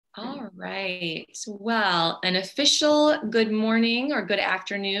All right. Well, an official good morning or good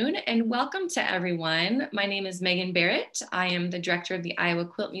afternoon, and welcome to everyone. My name is Megan Barrett. I am the director of the Iowa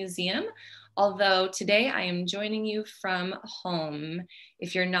Quilt Museum, although today I am joining you from home.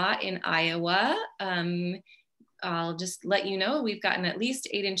 If you're not in Iowa, I'll just let you know we've gotten at least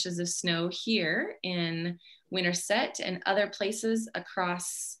 8 inches of snow here in Winterset and other places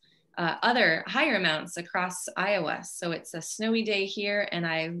across other higher amounts across Iowa. So it's a snowy day here and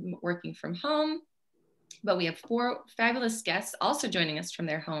I'm working from home, but we have 4 fabulous guests also joining us from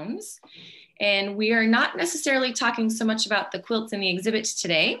their homes. And we are not necessarily talking so much about the quilts in the exhibit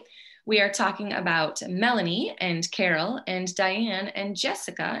today. We are talking about Melanie and Carol and Diane and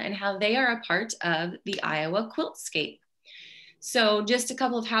Jessica and how they are a part of the Iowa Quiltscape. So just a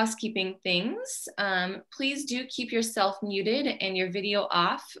couple of housekeeping things. Please do keep yourself muted and your video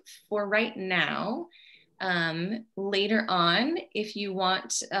off for right now. Later on, if you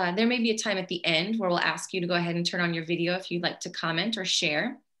want, there may be a time at the end where we'll ask you to go ahead and turn on your video if you'd like to comment or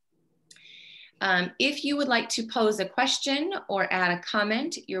share. If you would like to pose a question or add a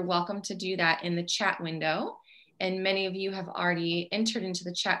comment, you're welcome to do that in the chat window. And many of you have already entered into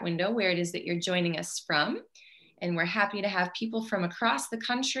the chat window where it is that you're joining us from. And we're happy to have people from across the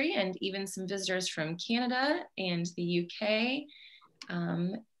country and even some visitors from Canada and the UK.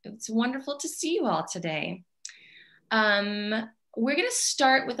 It's wonderful to see you all today. We're going to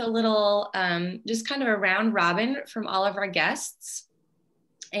start with a little, just kind of a round robin from all of our guests.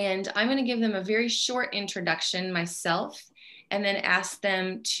 And I'm going to give them a very short introduction myself, and then ask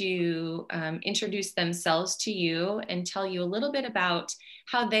them to introduce themselves to you and tell you a little bit about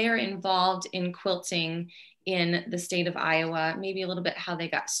how they are involved in quilting in the state of Iowa, maybe a little bit how they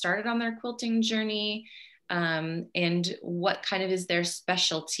got started on their quilting journey, and what kind of is their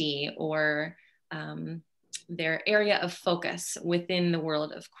specialty or their area of focus within the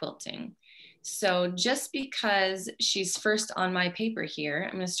world of quilting. So just because she's first on my paper here,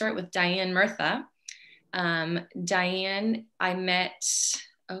 I'm going to start with Diane Murtha. Diane, I met,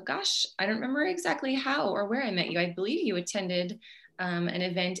 oh gosh, I don't remember exactly how or where I met you. I believe you attended an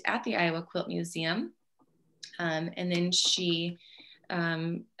event at the Iowa Quilt Museum. And then she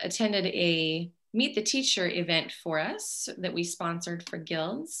attended a Meet the Teacher event for us that we sponsored for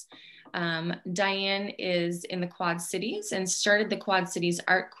Guilds. Diane is in the Quad Cities and started the Quad Cities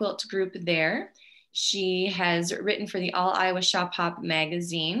Art Quilt group there. She has written for the All Iowa Shop Hop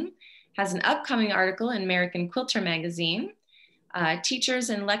magazine, has an upcoming article in American Quilter magazine,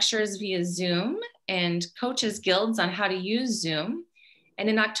 teachers and lectures via Zoom, and coaches guilds on how to use Zoom. And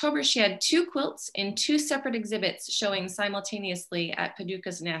in October, she had 2 quilts in 2 separate exhibits showing simultaneously at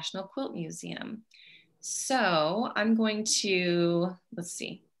Paducah's National Quilt Museum. So I'm going to, let's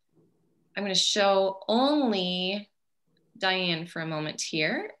see, I'm going to show only Diane for a moment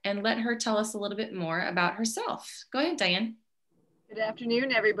here and let her tell us a little bit more about herself. Go ahead, Diane. Good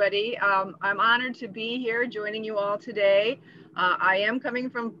afternoon, everybody. I'm honored to be here joining you all today. I am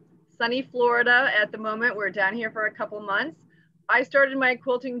coming from sunny Florida at the moment. We're down here for a couple months. I started my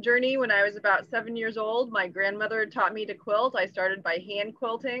quilting journey when I was about 7 years old. My grandmother taught me to quilt. I started by hand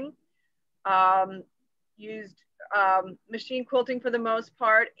quilting, used machine quilting for the most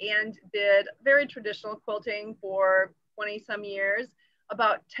part, and did very traditional quilting for 20 some years.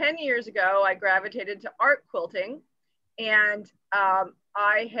 About 10 years ago, I gravitated to art quilting, and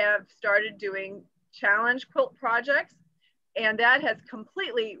I have started doing challenge quilt projects, and that has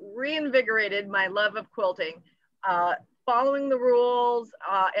completely reinvigorated my love of quilting. Following the rules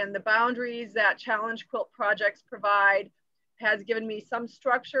and the boundaries that challenge quilt projects provide has given me some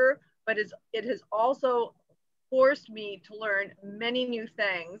structure, but it has also forced me to learn many new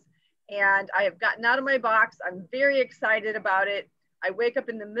things. And I have gotten out of my box. I'm very excited about it. I wake up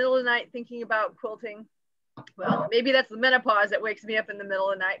in the middle of the night thinking about quilting. Well, maybe that's the menopause that wakes me up in the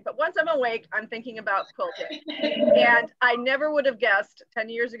middle of the night, but once I'm awake, I'm thinking about quilting. And I never would have guessed 10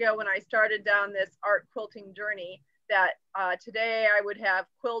 years ago when I started down this art quilting journey that today I would have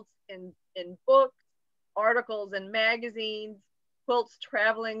quilts in books, articles in magazines, quilts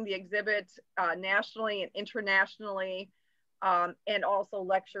traveling the exhibit nationally and internationally, and also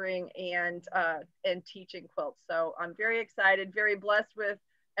lecturing and teaching quilts. So I'm very excited, very blessed with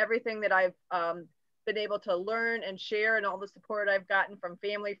everything that I've been able to learn and share, and all the support I've gotten from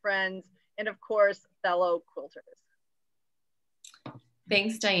family, friends, and of course, fellow quilters.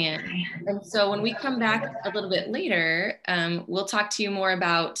 Thanks, Diane. And so when we come back a little bit later, we'll talk to you more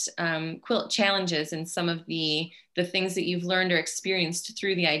about quilt challenges and some of the things that you've learned or experienced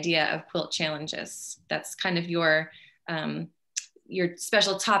through the idea of quilt challenges. That's kind of your your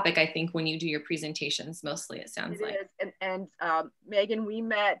special topic, I think, when you do your presentations, mostly, it sounds like. It is. And Megan, we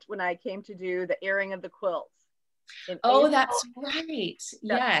met when I came to do the airing of the quilts in Oh, April, that's right.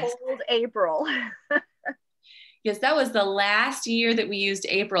 that Yes. cold April. Yes, that was the last year that we used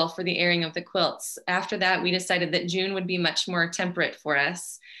April for the airing of the quilts. After that, we decided that June would be much more temperate for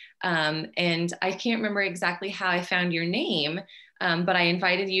us. And I can't remember exactly how I found your name, but I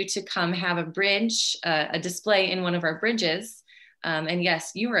invited you to come have a bridge, a display in one of our bridges. And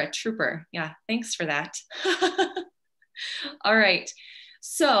yes, you were a trooper. Yeah, thanks for that. All right.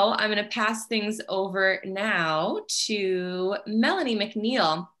 So I'm going to pass things over now to Melanie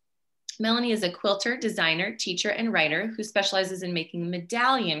McNeil. Melanie is a quilter, designer, teacher, and writer who specializes in making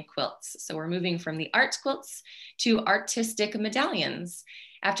medallion quilts. So we're moving from the art quilts to artistic medallions.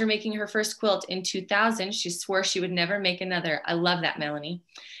 After making her first quilt in 2000, she swore she would never make another. I love that, Melanie.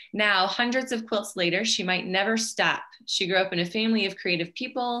 Now, hundreds of quilts later, she might never stop. She grew up in a family of creative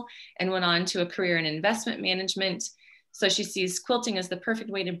people and went on to a career in investment management. So she sees quilting as the perfect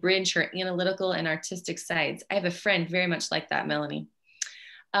way to bridge her analytical and artistic sides. I have a friend very much like that, Melanie.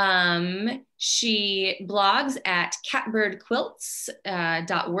 She blogs at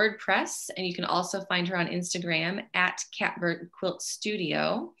catbirdquilts.wordpress, and you can also find her on Instagram at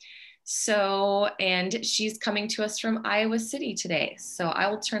catbirdquiltstudio. So, and she's coming to us from Iowa City today. So I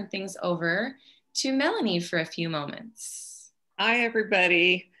will turn things over to Melanie for a few moments. Hi,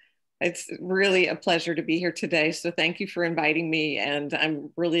 everybody. It's really a pleasure to be here today. So thank you for inviting me. And I'm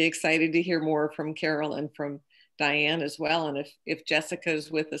really excited to hear more from Carol and from Diane as well. And if Jessica is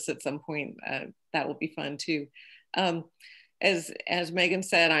with us at some point, that will be fun too. As Megan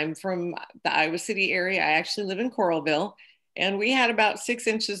said, I'm from the Iowa City area. I actually live in Coralville, and we had about 6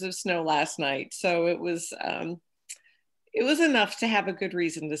 inches of snow last night. So it was enough to have a good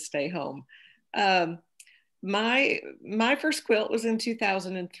reason to stay home. My first quilt was in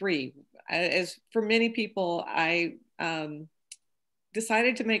 2003. As for many people, I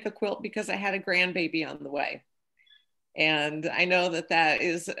decided to make a quilt because I had a grandbaby on the way. And I know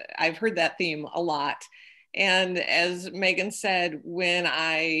I've heard that theme a lot. And as Megan said, when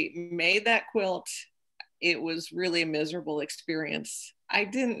I made that quilt, it was really a miserable experience. I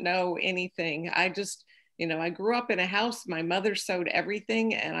didn't know anything. I grew up in a house, my mother sewed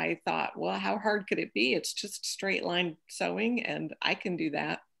everything. And I thought, well, how hard could it be? It's just straight line sewing and I can do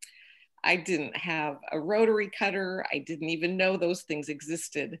that. I didn't have a rotary cutter. I didn't even know those things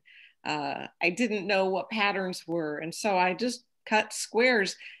existed. I didn't know what patterns were. And so I just cut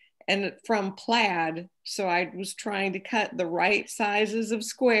squares and from plaid. So I was trying to cut the right sizes of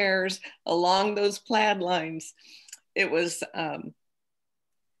squares along those plaid lines. It was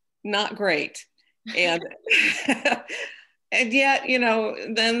not great. And and yet,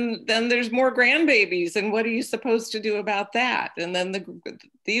 then there's more grandbabies, and what are you supposed to do about that? And then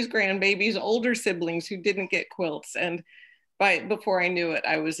these grandbabies, older siblings who didn't get quilts, and before I knew it,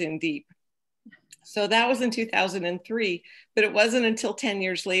 I was in deep. So that was in 2003, but it wasn't until 10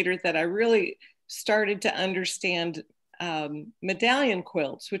 years later that I really started to understand medallion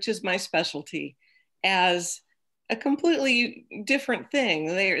quilts, which is my specialty, as a completely different thing.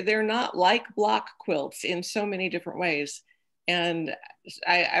 They're not like block quilts in so many different ways. And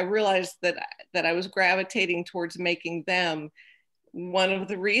I realized that I was gravitating towards making them. One of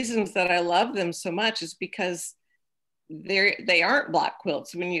the reasons that I love them so much is because they aren't block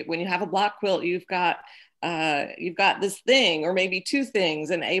quilts. When you have a block quilt, you've got this thing, or maybe two things,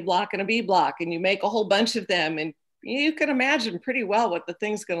 an A block and a B block, and you make a whole bunch of them, and you can imagine pretty well what the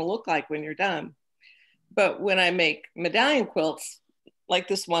thing's going to look like when you're done. But when I make medallion quilts, like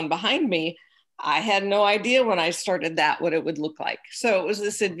this one behind me, I had no idea when I started that what it would look like. So it was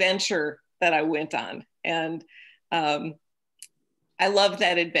this adventure that I went on, and I love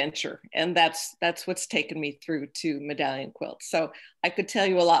that adventure, and that's what's taken me through to medallion quilts. So I could tell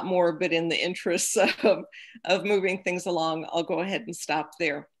you a lot more, but in the interest of moving things along, I'll go ahead and stop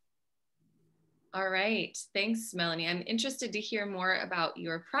there. All right, thanks, Melanie. I'm interested to hear more about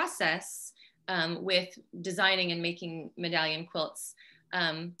your process with designing and making medallion quilts.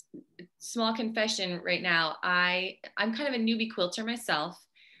 Small confession right now, I'm kind of a newbie quilter myself.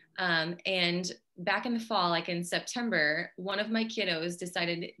 And back in the fall, like in September, one of my kiddos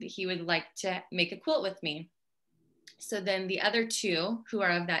decided that he would like to make a quilt with me. So then the other two, who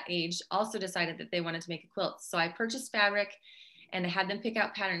are of that age, also decided that they wanted to make a quilt. So I purchased fabric and I had them pick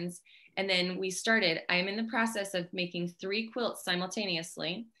out patterns. And then we started. I'm in the process of making 3 quilts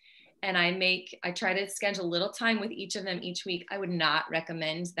simultaneously. And I try to schedule a little time with each of them each week. I would not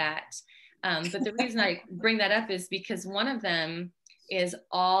recommend that. But the reason I bring that up is because one of them is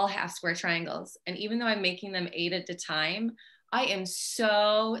all half square triangles. And even though I'm making them 8 at a time, I am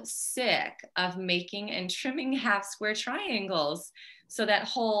so sick of making and trimming half square triangles. So that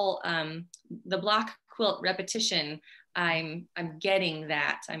whole, the block quilt repetition, I'm getting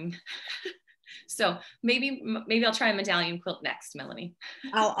that. So maybe I'll try a medallion quilt next, Melanie.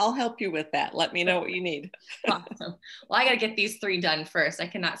 I'll help you with that. Let me know what you need. Awesome. Well, I got to get these 3 done first. I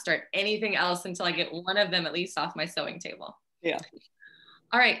cannot start anything else until I get one of them at least off my sewing table. Yeah.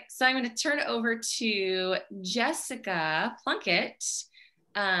 All right, so I'm going to turn it over to Jessica Plunkett.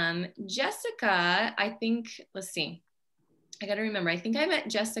 Jessica, I think, let's see. I got to remember, I think I met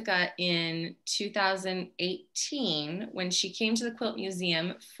Jessica in 2018 when she came to the Quilt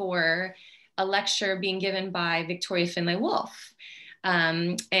Museum for a lecture being given by Victoria Finlay Wolf.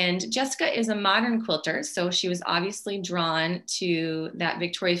 And Jessica is a modern quilter, so she was obviously drawn to that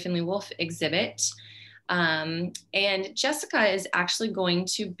Victoria Finlay Wolf exhibit. And Jessica is actually going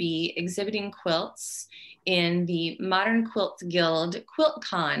to be exhibiting quilts in the Modern Quilt Guild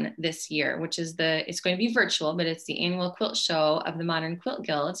QuiltCon this year, which is it's going to be virtual, but it's the annual quilt show of the Modern Quilt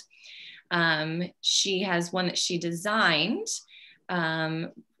Guild. She has one that she designed,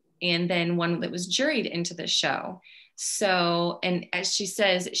 and then one that was juried into the show. So, and as she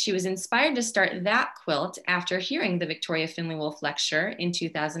says, she was inspired to start that quilt after hearing the Victoria Finlay Wolf lecture in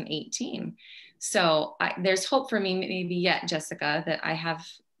 2018. So there's hope for me maybe yet, Jessica, that I have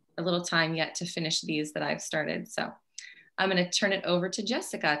a little time yet to finish these that I've started. So I'm going to turn it over to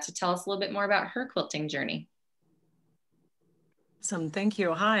Jessica to tell us a little bit more about her quilting journey. Awesome, thank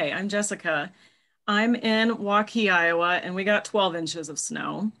you. Hi, I'm Jessica. I'm in Waukee, Iowa, and we got 12 inches of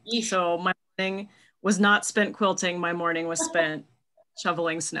snow. Yeesh. So my morning was not spent quilting. My morning was spent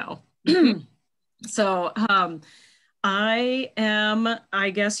shoveling snow. So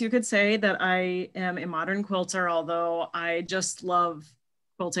I guess you could say that I am a modern quilter, although I just love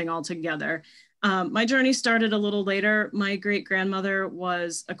quilting altogether. My journey started a little later. My great-grandmother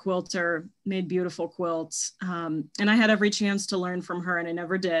was a quilter, made beautiful quilts, and I had every chance to learn from her, and I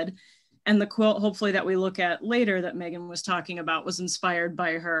never did. And the quilt, hopefully, that we look at later that Megan was talking about was inspired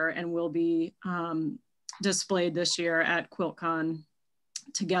by her and will be displayed this year at QuiltCon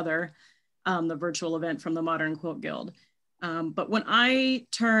together, the virtual event from the Modern Quilt Guild. But when I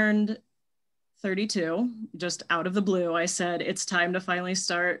turned 32, just out of the blue, I said, it's time to finally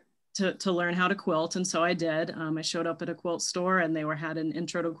start to learn how to quilt. And so I did. I showed up at a quilt store and they had an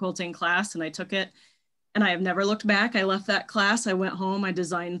intro to quilting class, and I took it. And I have never looked back. I left that class. I went home. I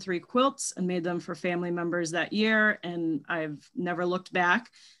designed 3 quilts and made them for family members that year. And I've never looked back.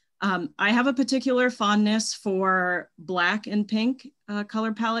 I have a particular fondness for black and pink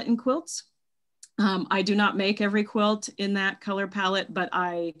color palette in quilts. I do not make every quilt in that color palette, but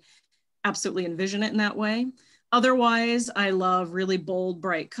I absolutely envision it in that way. Otherwise, I love really bold,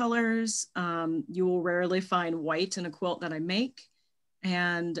 bright colors. You will rarely find white in a quilt that I make.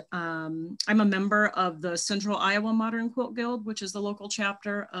 And I'm a member of the Central Iowa Modern Quilt Guild, which is the local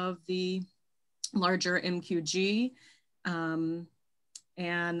chapter of the larger MQG. And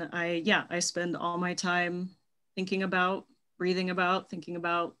I spend all my time thinking about, breathing about, thinking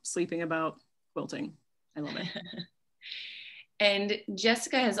about, sleeping about quilting. I love it. And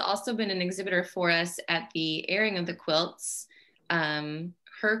Jessica has also been an exhibitor for us at the airing of the quilts.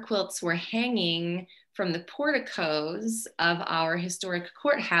 Her quilts were hanging from the porticos of our historic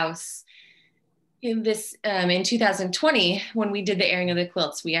courthouse in 2020, when we did the airing of the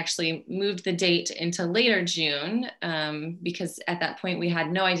quilts. We actually moved the date into later June because at that point we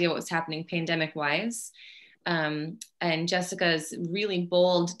had no idea what was happening pandemic-wise. And Jessica's really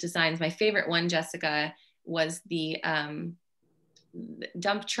bold designs. My favorite one, Jessica, was the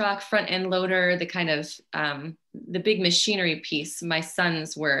dump truck front end loader, the kind of the big machinery piece. My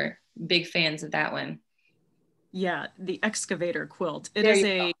sons were big fans of that one. Yeah, the excavator quilt.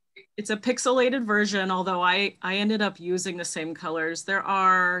 It's a pixelated version, although I ended up using the same colors. There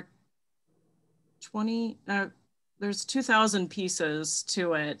are there's 2,000 pieces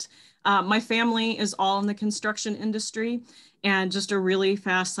to it. My family is all in the construction industry, and just a really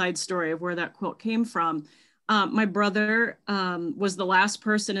fast side story of where that quilt came from. My brother was the last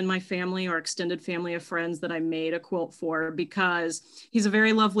person in my family or extended family of friends that I made a quilt for, because he's a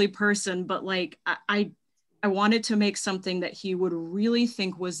very lovely person, but like I wanted to make something that he would really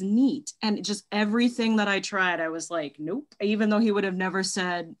think was neat. And just everything that I tried, I was like, nope, even though he would have never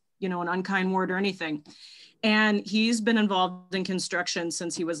said, an unkind word or anything. And he's been involved in construction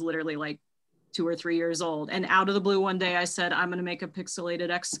since he was literally like 2 or 3 years old. And out of the blue one day I said, I'm gonna make a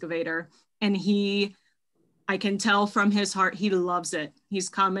pixelated excavator. And I can tell from his heart, he loves it. He's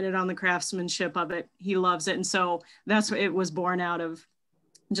commented on the craftsmanship of it. He loves it. And so that's what it was born out of,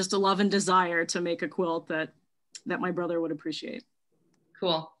 just a love and desire to make a quilt that that my brother would appreciate.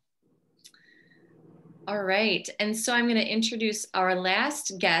 Cool. All right, and so I'm going to introduce our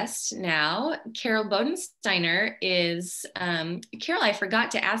last guest now. Carol Bodensteiner is, Carol, I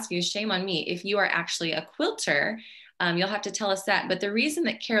forgot to ask you, shame on me, if you are actually a quilter. You'll have to tell us that. But the reason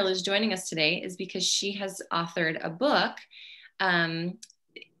that Carol is joining us today is because she has authored a book, and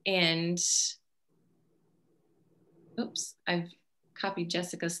oops, I've copied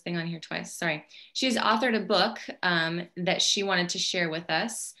Jessica's thing on here twice, sorry. She's authored a book that she wanted to share with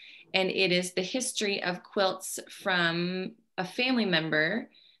us, and it is the history of quilts from a family member.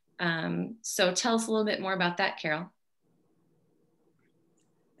 So tell us a little bit more about that, Carol.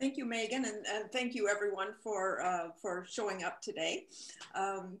 Thank you, Megan, and thank you everyone for showing up today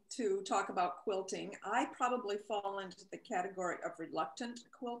to talk about quilting. I probably fall into the category of reluctant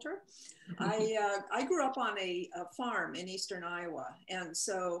quilter. I grew up on a farm in eastern Iowa, and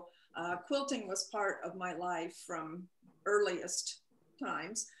so quilting was part of my life from earliest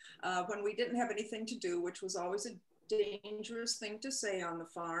times when we didn't have anything to do, which was always a dangerous thing to say on the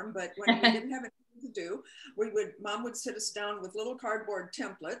farm, but when we didn't have anything to do, Mom would sit us down with little cardboard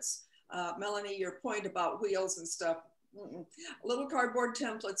templates. Melanie, your point about wheels and stuff, little cardboard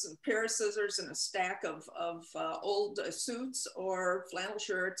templates and a pair of scissors and a stack of old suits or flannel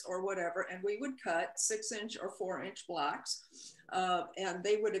shirts or whatever, and we would cut 6-inch or 4-inch blocks, and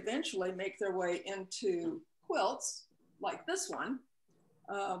they would eventually make their way into quilts like this one,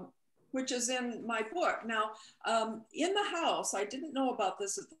 which is in my book. Now, in the house, I didn't know about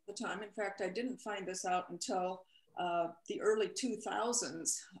this at the time. In fact, I didn't find this out until the early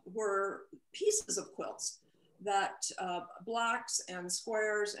 2000s, were pieces of quilts that blocks and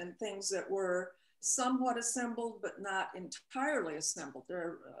squares and things that were somewhat assembled, but not entirely assembled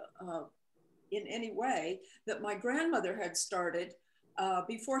in any way, that my grandmother had started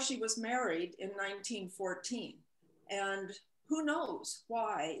before she was married in 1914. And who knows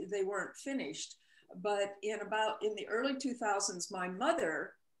why they weren't finished, but in the early 2000s, my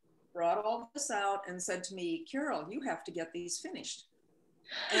mother brought all this out and said to me, Carol, you have to get these finished.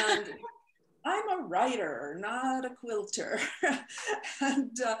 And I'm a writer, not a quilter.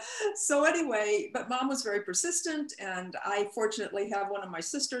 And so anyway, but Mom was very persistent, and I fortunately have one of my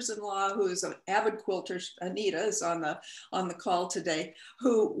sisters-in-law who is an avid quilter. Anita is on the call today,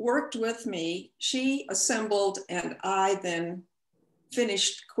 who worked with me. She assembled, and I then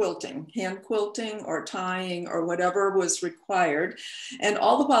finished quilting, hand quilting or tying or whatever was required. And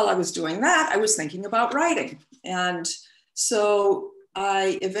all the while I was doing that, I was thinking about writing. And so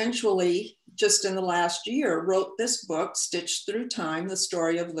I eventually, just in the last year, wrote this book, Stitched Through Time, the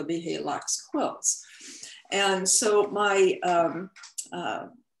story of Libby Haylock's quilts. And so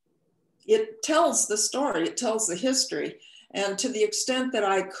it tells the story, it tells the history. And to the extent that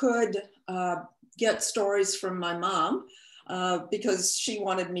I could get stories from my mom, because she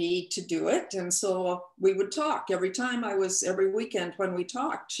wanted me to do it. And so we would talk every weekend when we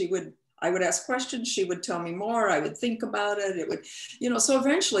talked, I would ask questions, she would tell me more, I would think about it. It would, so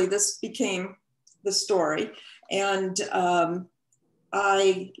eventually this became the story. And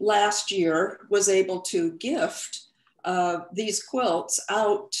I last year was able to gift these quilts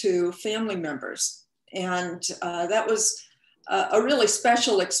out to family members. And that was a really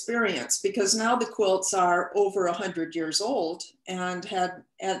special experience, because now the quilts are over 100 years old and had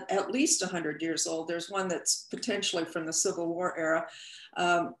at least 100 years old. There's one that's potentially from the Civil War era.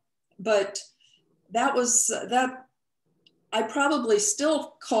 But I probably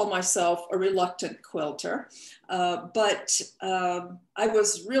still call myself a reluctant quilter, but I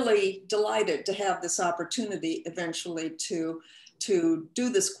was really delighted to have this opportunity eventually to do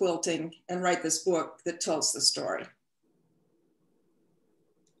this quilting and write this book that tells the story.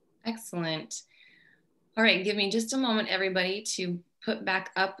 Excellent. All right, give me just a moment, everybody, to put back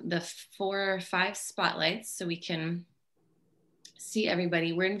up the 4 or 5 spotlights so we can see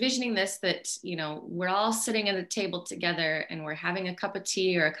everybody. We're envisioning this, that, we're all sitting at a table together and we're having a cup of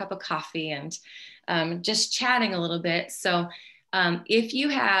tea or a cup of coffee and just chatting a little bit. So if you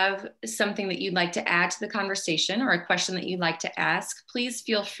have something that you'd like to add to the conversation or a question that you'd like to ask, please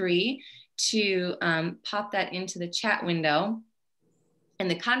feel free to pop that into the chat window. And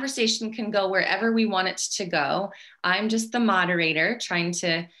the conversation can go wherever we want it to go. I'm just the moderator trying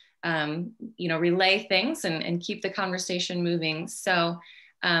to, relay things and keep the conversation moving. So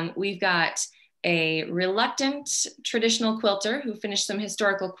we've got a reluctant traditional quilter who finished some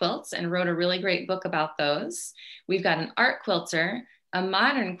historical quilts and wrote a really great book about those. We've got an art quilter, a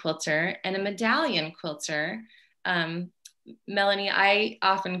modern quilter, and a medallion quilter. Melanie, I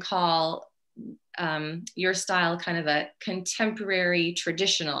often call your style kind of a contemporary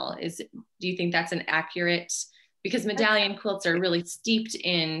traditional. Do you think that's an accurate Because medallion quilts are really steeped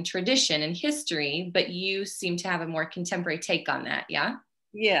in tradition and history, but you seem to have a more contemporary take on that, yeah?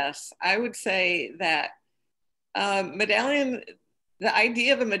 Yes, I would say that medallion, the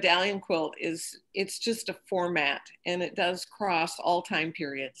idea of a medallion quilt is it's just a format, and it does cross all time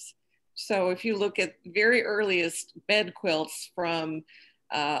periods. So if you look at very earliest bed quilts from,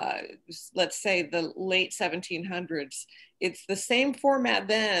 let's say, the late 1700s, it's the same format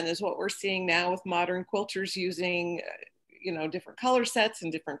then as what we're seeing now with modern quilters using, different color sets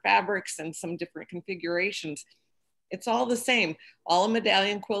and different fabrics and some different configurations. It's all the same. All a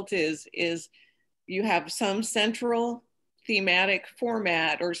medallion quilt is you have some central thematic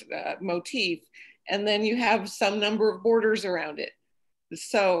format or motif, and then you have some number of borders around it.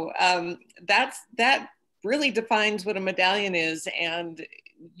 So that really defines what a medallion is, and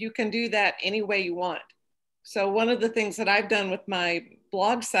you can do that any way you want. So one of the things that I've done with my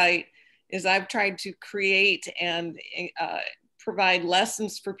blog site is I've tried to create and provide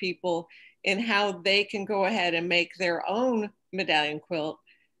lessons for people in how they can go ahead and make their own medallion quilt,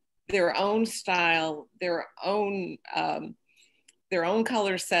 their own style, their own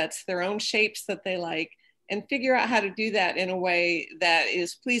color sets, their own shapes that they like, and figure out how to do that in a way that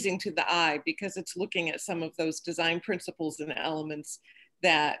is pleasing to the eye, because it's looking at some of those design principles and elements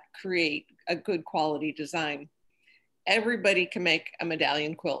that create a good quality design. Everybody can make a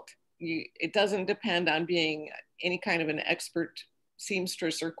medallion quilt. It doesn't depend on being any kind of an expert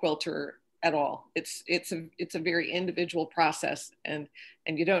seamstress or quilter at all. It's a very individual process, and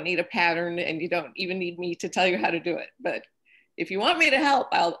you don't need a pattern, and you don't even need me to tell you how to do it. But if you want me to help,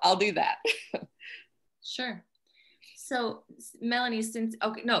 I'll do that. Sure. So Melanie,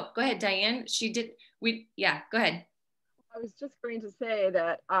 okay, no, go ahead, Diane. Go ahead. I was just going to say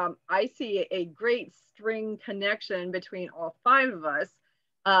that I see a great string connection between all five of us,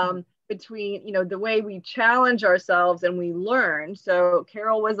 between, the way we challenge ourselves and we learn. So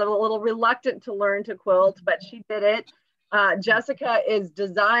Carol was a little reluctant to learn to quilt, but she did it. Jessica is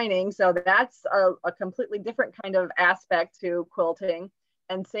designing, so that's a completely different kind of aspect to quilting.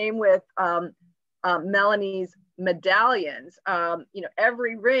 And same with Melanie's medallions.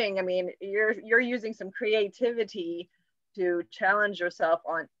 Every ring, I mean, you're using some creativity to challenge yourself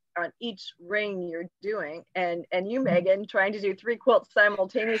on each ring you're doing, and you, Megan, trying to do 3 quilts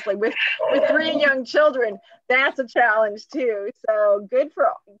simultaneously with 3 young children, that's a challenge too. So good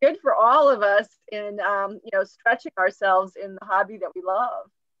for all of us in stretching ourselves in the hobby that we love.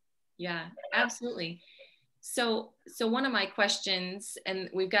 Yeah, absolutely. So one of my questions, and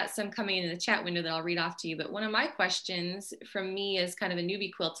we've got some coming in the chat window that I'll read off to you, but one of my questions from me as kind of a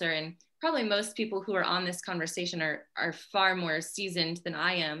newbie quilter, and probably most people who are on this conversation are far more seasoned than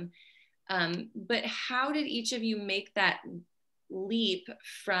I am, but how did each of you make that leap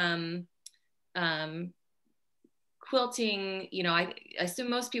from quilting? I assume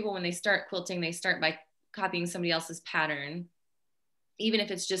most people, when they start quilting, they start by copying somebody else's pattern, even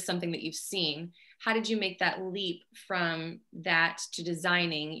if it's just something that you've seen. How did you make that leap from that to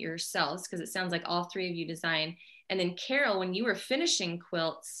designing yourselves? Because it sounds like all 3 of you design. And then Carol, when you were finishing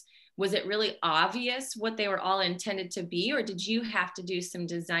quilts, was it really obvious what they were all intended to be, or did you have to do some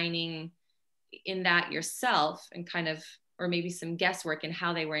designing in that yourself and kind of, or maybe some guesswork in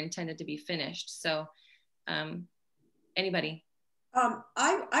how they were intended to be finished? So anybody?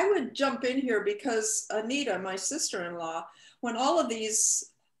 I would jump in here because Anita, my sister-in-law, when all of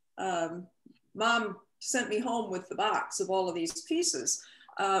these, Mom sent me home with the box of all of these pieces,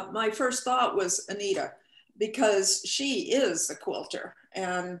 my first thought was Anita, because she is a quilter.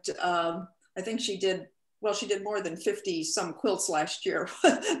 And I think she did more than 50 some quilts last year.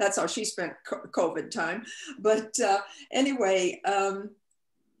 That's how she spent COVID time. But anyway,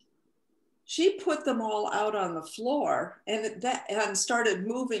 she put them all out on the floor and started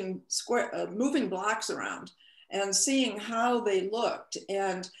moving blocks around and seeing how they looked.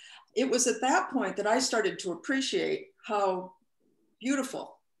 And it was at that point that I started to appreciate how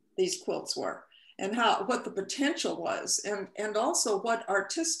beautiful these quilts were, and what the potential was, and also what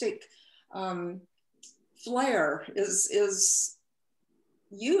artistic flair is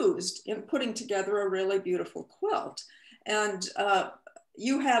used in putting together a really beautiful quilt. And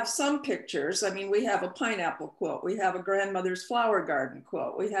you have some pictures. I mean, we have a pineapple quilt, we have a grandmother's flower garden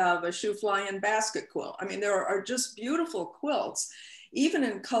quilt, we have a shoe fly-in basket quilt. I mean, there are just beautiful quilts, even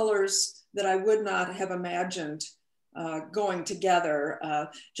in colors that I would not have imagined going together.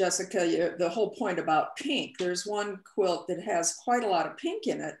 Jessica, the whole point about pink, there's one quilt that has quite a lot of pink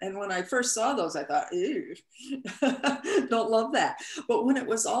in it. And when I first saw those, I thought, ew, don't love that. But when it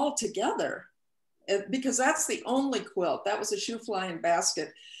was all together, because that's the only quilt, that was a shoe fly-in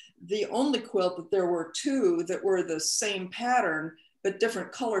basket, the only quilt that there were two that were the same pattern, but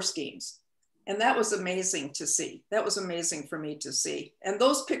different color schemes. And that was amazing to see. That was amazing for me to see. And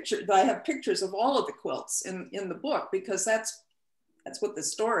those pictures, I have pictures of all of the quilts in the book, because that's what the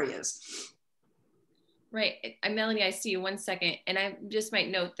story is. Right. Melanie, I see you, 1 second. And I just might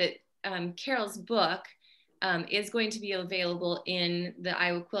note that Carol's book is going to be available in the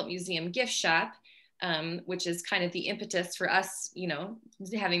Iowa Quilt Museum gift shop, which is kind of the impetus for us, you know,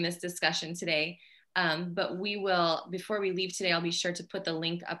 having this discussion today. But we will, before we leave today, I'll be sure to put the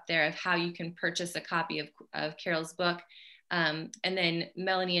link up there of how you can purchase a copy of Carol's book. And then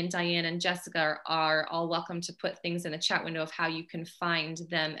Melanie and Diane and Jessica are all welcome to put things in the chat window of how you can find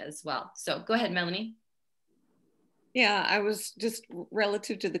them as well. So go ahead, Melanie. Yeah, I was just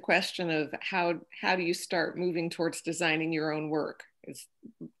relative to the question of how do you start moving towards designing your own work? Is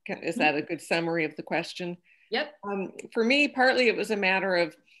that a good summary of the question? Yep. For me, partly it was a matter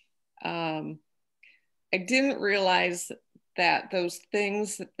of, I didn't realize that those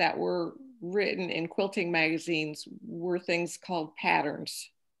things that were written in quilting magazines were things called patterns.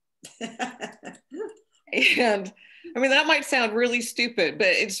 And I mean, that might sound really stupid, but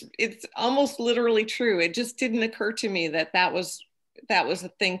it's almost literally true. It just didn't occur to me that that was a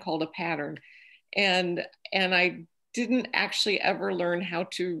thing called a pattern. And I didn't actually ever learn how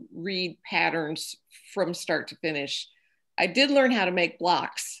to read patterns from start to finish. I did learn how to make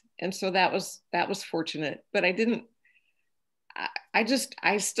blocks. And so that was fortunate, but I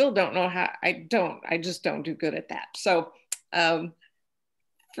still don't know how. I just don't do good at that. So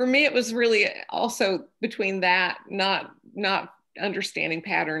for me, it was really also between that, not understanding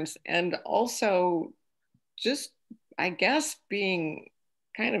patterns, and also just, I guess, being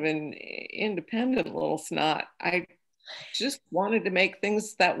kind of an independent little snot. I just wanted to make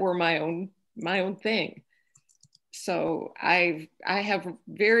things that were my own thing. So I have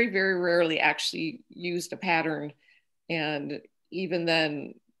very, very rarely actually used a pattern, and even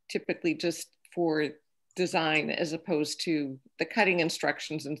then, typically just for design, as opposed to the cutting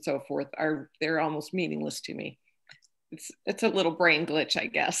instructions and so forth, they're almost meaningless to me. It's a little brain glitch, I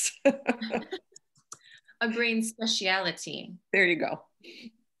guess. A brain speciality. There you go.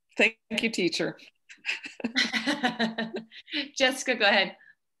 Thank you, teacher. Jessica, go ahead.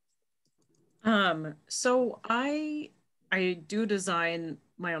 So I do design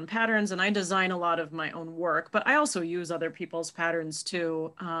my own patterns, and I design a lot of my own work, but I also use other people's patterns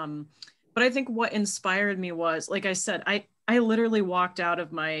too. But I think what inspired me was, like I said, I literally walked out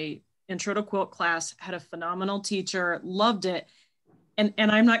of my intro to quilt class, had a phenomenal teacher, loved it. And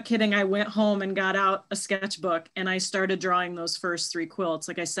I'm not kidding. I went home and got out a sketchbook and I started drawing those first 3 quilts.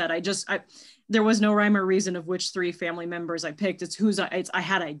 Like I said, there was no rhyme or reason of which 3 family members I picked. I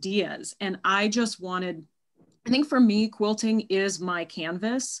had ideas, and I just wanted, I think for me, quilting is my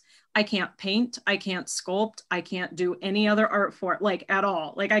canvas. I can't paint, I can't sculpt, I can't do any other art form, like at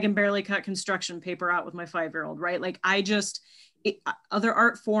all. Like I can barely cut construction paper out with my 5-year-old, right? Like other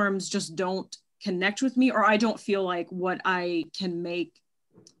art forms just don't connect with me, or I don't feel like what I can make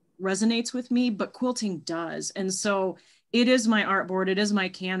resonates with me, but quilting does. And so it is my artboard, it is my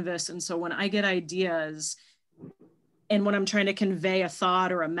canvas. And so when I get ideas, and when I'm trying to convey a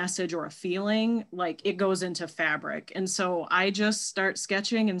thought or a message or a feeling, like it goes into fabric. And so I just start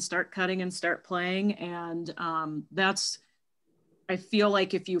sketching and start cutting and start playing. And I feel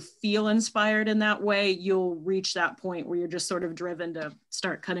like if you feel inspired in that way, you'll reach that point where you're just sort of driven to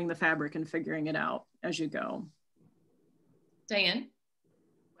start cutting the fabric and figuring it out as you go. Diane?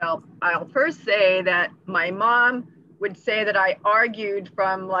 Well, I'll first say that my mom would say that I argued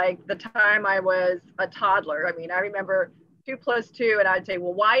from like the time I was a toddler. I mean, I remember 2 + 2, and I'd say,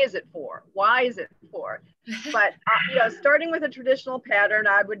 well, why is it 4? Why is it 4? But starting with a traditional pattern,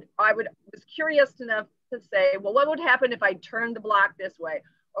 I was curious enough to say, well, what would happen if I turned the block this way?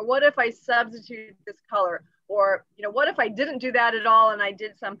 Or what if I substituted this color? Or, what if I didn't do that at all and I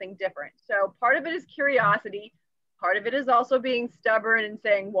did something different? So part of it is curiosity. Part of it is also being stubborn and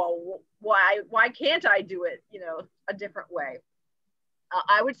saying, well, why can't I do it, a different way?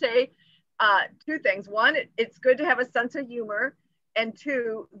 I would say 2 things. 1, it's good to have a sense of humor. And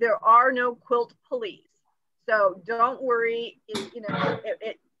 2, there are no quilt police. So don't worry,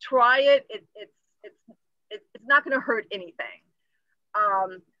 try it. It's not going to hurt anything.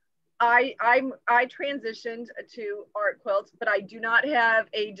 I transitioned to art quilts, but I do not have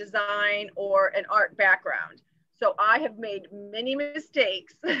a design or an art background. So I have made many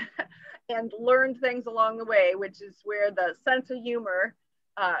mistakes and learned things along the way, which is where the sense of humor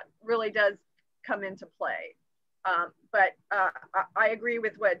really does come into play. But I agree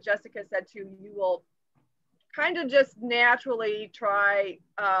with what Jessica said too. You will kind of just naturally try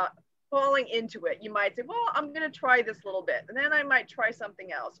falling into it. You might say, well, I'm going to try this little bit, and then I might try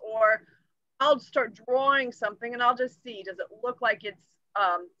something else, or I'll start drawing something and I'll just see, does it look like it's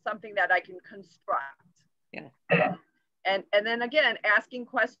something that I can construct? Yeah. And then again, asking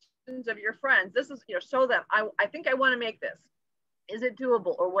questions of your friends. This is, show them, I think I want to make this. Is it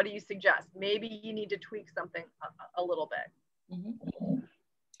doable? Or what do you suggest? Maybe you need to tweak something a little bit. Mm-hmm.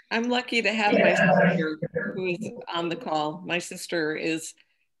 I'm lucky to have my sister who is on the call. My sister is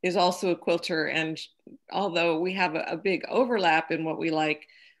also a quilter, and although we have a big overlap in what we like,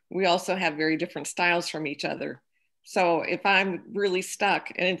 we also have very different styles from each other. So if I'm really stuck,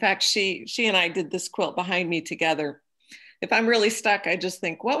 and in fact, she and I did this quilt behind me together. If I'm really stuck, I just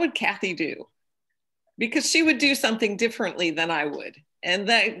think, what would Kathy do? Because she would do something differently than I would. And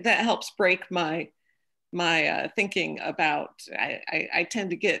that helps break my thinking about, I tend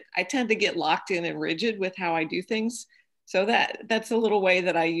to get locked in and rigid with how I do things. So that's a little way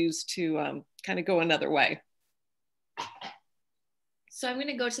that I use to kind of go another way. So I'm going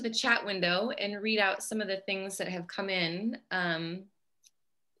to go to the chat window and read out some of the things that have come in.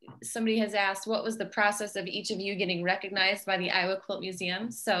 Somebody has asked, what was the process of each of you getting recognized by the Iowa Quilt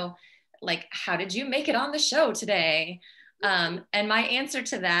Museum? So like, how did you make it on the show today? And my answer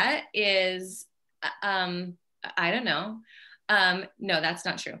to that is, I don't know. No, that's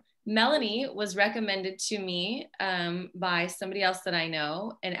not true. Melanie was recommended to me by somebody else that I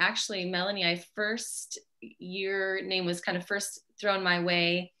know. And actually, Melanie, your name was kind of first thrown my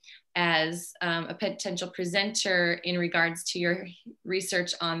way as a potential presenter in regards to your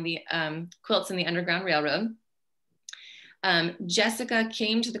research on the quilts in the Underground Railroad. Jessica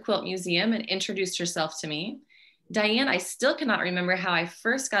came to the Quilt Museum and introduced herself to me. Diane, I still cannot remember how I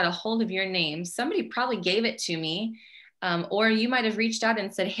first got a hold of your name. Somebody probably gave it to me, or you might have reached out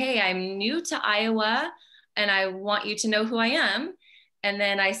and said, hey, I'm new to Iowa and I want you to know who I am. And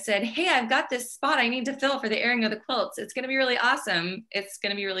then I said, hey, I've got this spot I need to fill for the airing of the quilts. It's going to be really awesome. It's going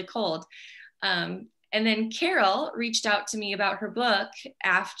to be really cold. And then Carol reached out to me about her book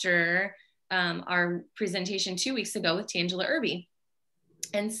after our presentation 2 weeks ago with Tangela Irby.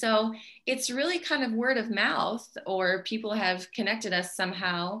 And so it's really kind of word of mouth, or people have connected us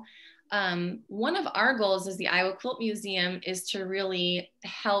somehow. One of our goals as the Iowa Quilt Museum is to really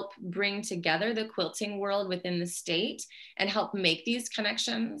help bring together the quilting world within the state and help make these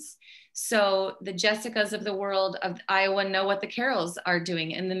connections. So the Jessicas of the world of Iowa know what the Carols are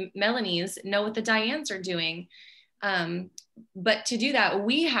doing, and the Melanies know what the Dianes are doing. But to do that,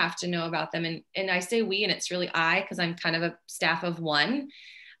 we have to know about them. And I say we, and it's really I, because I'm kind of a staff of one.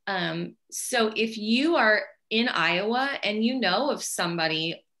 So if you are in Iowa and you know of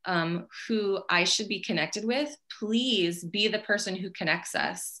somebody who I should be connected with, please be the person who connects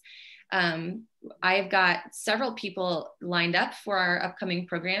us. I've got several people lined up for our upcoming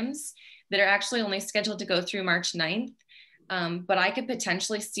programs that are actually only scheduled to go through March 9th. But I could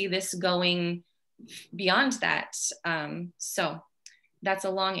potentially see this going beyond that. So that's a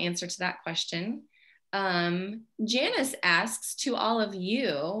long answer to that question. Janice asks, to all of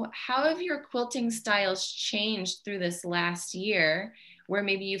you, how have your quilting styles changed through this last year, where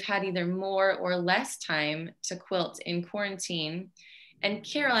maybe you've had either more or less time to quilt in quarantine? And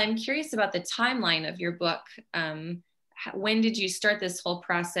Carol, I'm curious about the timeline of your book. When did you start this whole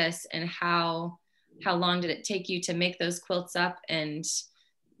process, and how long did it take you to make those quilts up and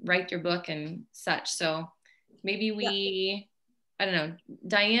write your book and such? So maybe I don't know,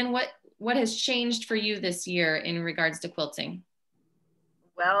 Diane, what has changed for you this year in regards to quilting?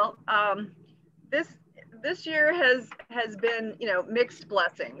 Well, this year has been, mixed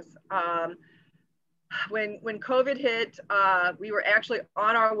blessings. When COVID hit, we were actually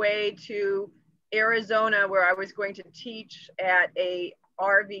on our way to Arizona, where I was going to teach at a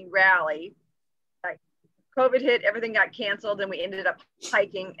RV rally. COVID hit, everything got canceled, and we ended up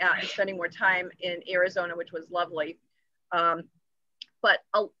hiking and spending more time in Arizona, which was lovely. But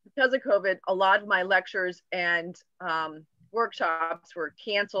because of COVID, a lot of my lectures and workshops were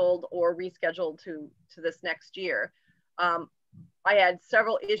canceled or rescheduled to this next year. I had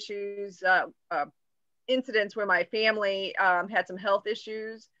several issues, incidents where my family had some health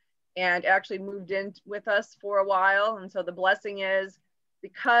issues and actually moved in with us for a while. And so the blessing is,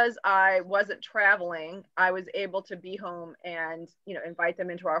 because I wasn't traveling, I was able to be home and, invite them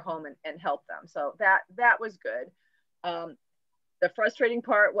into our home and help them. So that was good. The frustrating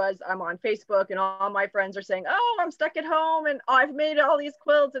part was I'm on Facebook and all my friends are saying, oh, I'm stuck at home and I've made all these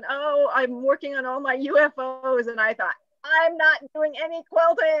quilts, and oh, I'm working on all my UFOs. And I thought, I'm not doing any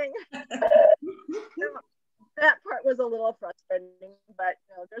quilting. that part was a little frustrating, but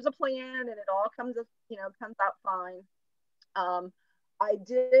there's a plan and it all comes out fine. I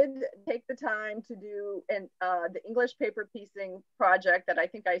did take the time to do the English paper piecing project that I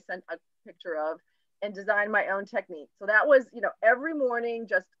think I sent a picture of, and design my own technique. So that was, every morning,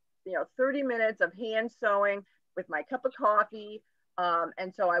 just, 30 minutes of hand sewing with my cup of coffee.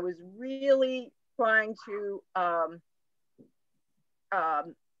 And so I was really trying to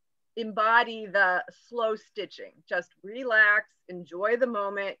embody the slow stitching, just relax, enjoy the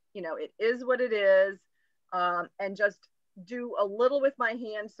moment. It is what it is. And just do a little with my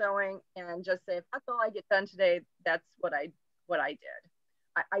hand sewing and just say, if that's all I get done today, that's what I did.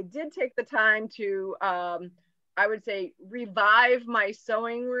 I did take the time to, I would say, revive my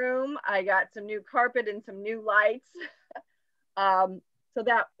sewing room. I got some new carpet and some new lights. So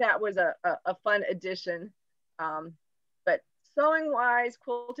that was a fun addition. But sewing wise,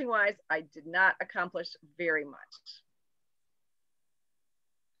 quilting wise, I did not accomplish very much.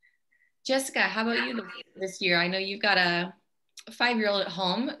 Jessica, how about you this year? I know you've got a 5-year-old at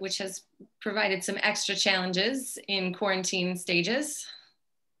home, which has provided some extra challenges in quarantine stages.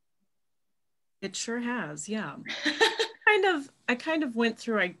 It sure has, yeah. I kind of went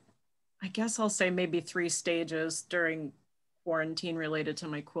through, I guess I'll say maybe 3 stages during quarantine related to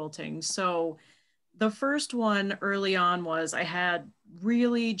my quilting. So the first one early on was I had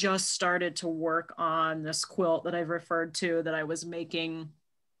really just started to work on this quilt that I've referred to that I was making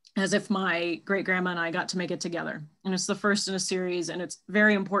as if my great grandma and I got to make it together. And it's the first in a series, and it's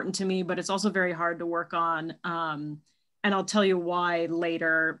very important to me, but it's also very hard to work on. And I'll tell you why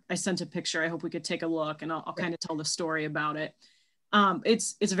later. I sent a picture. I hope we could take a look, and I'll kind of tell the story about it.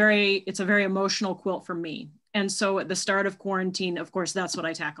 It's a very emotional quilt for me. And so at the start of quarantine, of course, that's what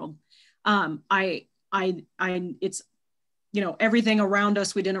I tackled. It's, everything around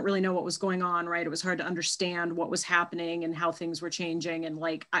us, we didn't really know what was going on, right? It was hard to understand what was happening and how things were changing. And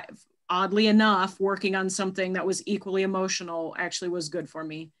oddly enough, working on something that was equally emotional actually was good for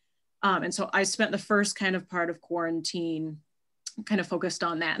me. And so I spent the first kind of part of quarantine kind of focused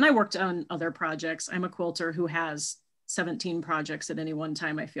on that. And I worked on other projects. I'm a quilter who has 17 projects at any one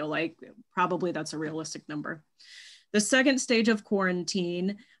time, I feel like. Probably that's a realistic number. The second stage of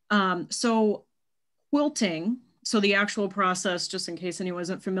quarantine, so quilting, so the actual process, just in case anyone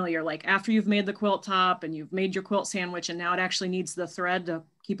isn't familiar, like after you've made the quilt top and you've made your quilt sandwich and now it actually needs the thread to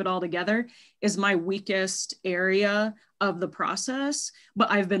keep it all together, is my weakest area of the process. But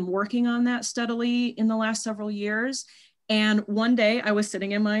I've been working on that steadily in the last several years. And one day I was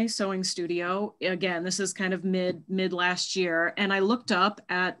sitting in my sewing studio, again, this is kind of mid last year, and I looked up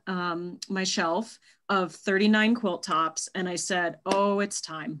at my shelf of 39 quilt tops and I said, oh, it's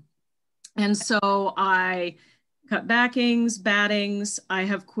time. And so I cut backings, battings. I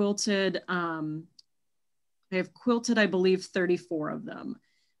have quilted, I believe, 34 of them.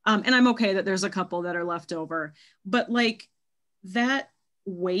 And I'm okay that there's a couple that are left over, but like that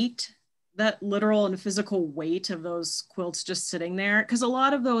weight, that literal and physical weight of those quilts just sitting there, because a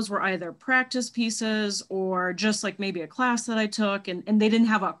lot of those were either practice pieces or just like maybe a class that I took, and they didn't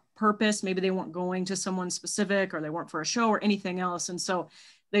have a purpose. Maybe they weren't going to someone specific, or they weren't for a show or anything else. And so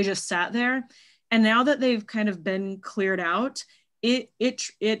they just sat there. And now that they've kind of been cleared out, it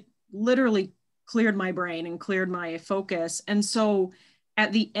literally cleared my brain and cleared my focus. And so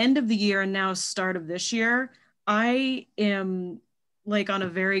at the end of the year and now start of this year, I am like on a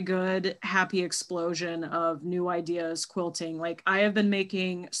very good, happy explosion of new ideas quilting. Like I have been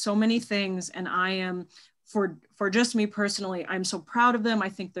making so many things, and I am, for just me personally, I'm so proud of them. I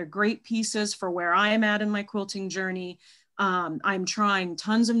think they're great pieces for where I am at in my quilting journey. I'm trying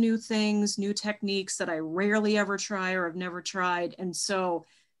tons of new things, new techniques that I rarely ever try or have never tried. And so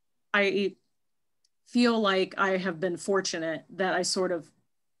I feel like I have been fortunate that I sort of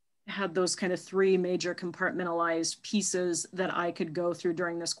had those kind of 3 major compartmentalized pieces that I could go through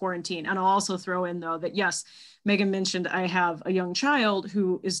during this quarantine. And I'll also throw in though that, yes, Megan mentioned I have a young child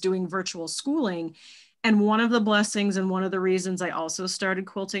who is doing virtual schooling. And one of the blessings and one of the reasons I also started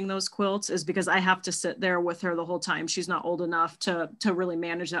quilting those quilts is because I have to sit there with her the whole time. She's not old enough to really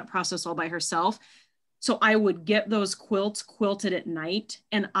manage that process all by herself. So I would get those quilts quilted at night,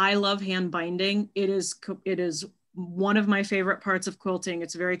 and I love hand binding. It is one of my favorite parts of quilting.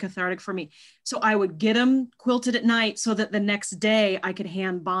 It's very cathartic for me. So I would get them quilted at night so that the next day I could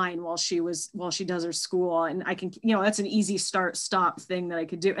hand bind while she does her school. And I can, that's an easy start stop thing that I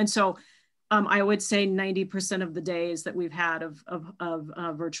could do. And so I would say 90% of the days that we've had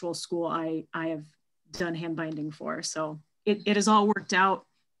of virtual school, I have done hand binding for. So it has all worked out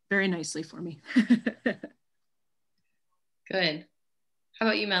very nicely for me. Good. How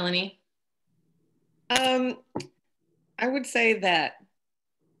about you, Melanie? Um, I would say that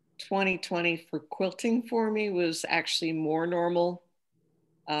 2020 for quilting for me was actually more normal.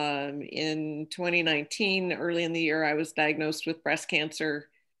 In 2019, early in the year, I was diagnosed with breast cancer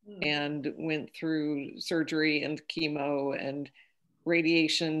and went through surgery and chemo and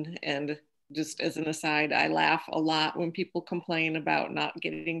radiation. And just as an aside, I laugh a lot when people complain about not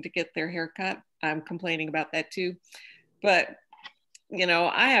getting to get their hair cut. I'm complaining about that too. But you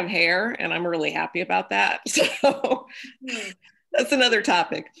know, I have hair and I'm really happy about that. So that's another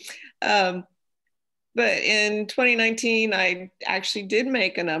topic. But in 2019, I actually did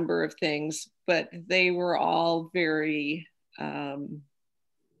make a number of things, but they were all very,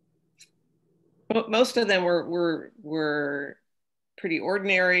 most of them were pretty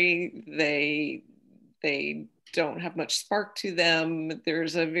ordinary. They don't have much spark to them.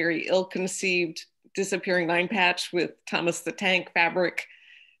 There's a very ill-conceived disappearing nine patch with Thomas the Tank fabric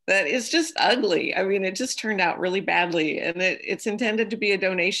that is just ugly. I mean, it just turned out really badly, and it's intended to be a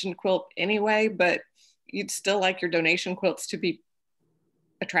donation quilt anyway, but you'd still like your donation quilts to be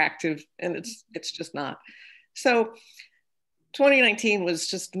attractive, and it's just not. So 2019 was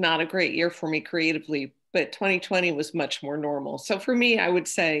just not a great year for me creatively, but 2020 was much more normal. So for me, I would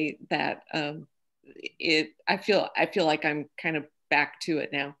say that I feel like I'm kind of back to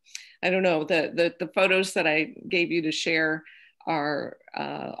it now. I don't know, the photos that I gave you to share are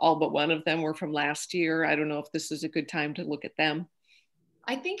all but one of them were from last year. I don't know if this is a good time to look at them.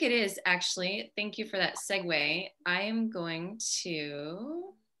 I think it is, actually. Thank you for that segue. I am going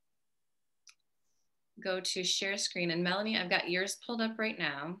to go to share screen, and Melanie, I've got yours pulled up right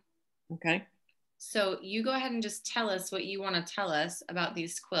now. Okay. So you go ahead and just tell us what you want to tell us about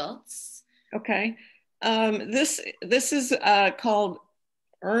these quilts. Okay. This is called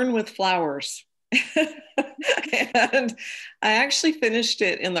Urn with Flowers. And I actually finished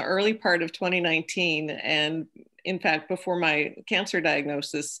it in the early part of 2019, and in fact, before my cancer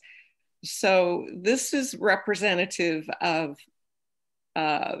diagnosis. So this is representative of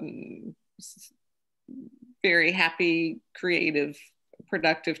very happy, creative,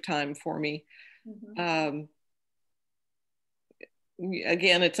 productive time for me. Mm-hmm.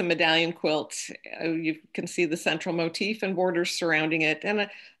 Again, it's a medallion quilt. You can see the central motif and borders surrounding it. And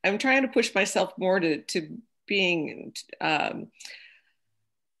I'm trying to push myself more to being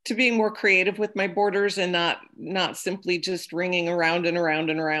more creative with my borders, and not simply just ringing around and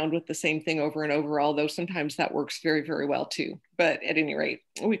around and around with the same thing over and over, although sometimes that works very, very well too. But at any rate,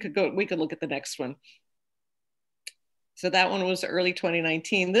 we could look at the next one. So that one was early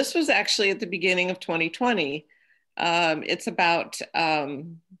 2019. This was actually at the beginning of 2020. It's about,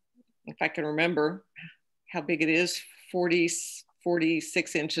 if I can remember how big it is,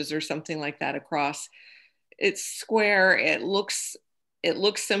 46 inches or something like that across. It's square. It looks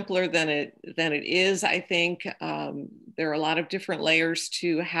simpler than it is. I think there are a lot of different layers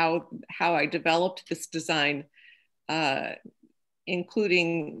to how I developed this design,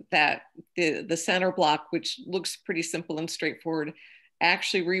 including that the center block, which looks pretty simple and straightforward.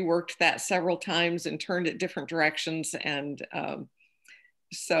 Actually reworked that several times and turned it different directions. And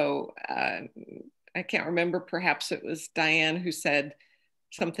so I can't remember, perhaps it was Diane who said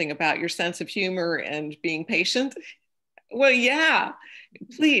something about your sense of humor and being patient. Well, yeah,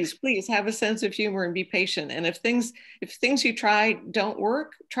 please have a sense of humor and be patient. And if things you try don't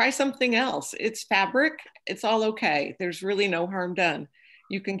work, try something else. It's fabric. It's all okay. There's really no harm done.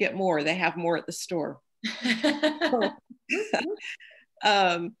 You can get more. They have more at the store.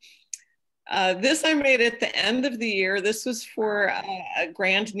 This I made at the end of the year. This was for a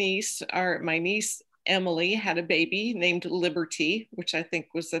grandniece, my niece Emily had a baby named Liberty, which I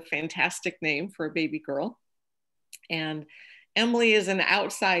think was a fantastic name for a baby girl. And Emily is an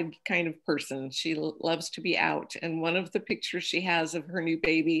outside kind of person. She loves to be out. And one of the pictures she has of her new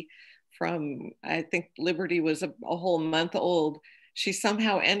baby from, I think Liberty was a whole month old, she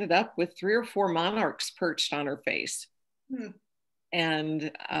somehow ended up with 3 or 4 monarchs perched on her face.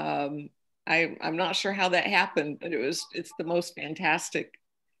 And I'm not sure how that happened, but it's the most fantastic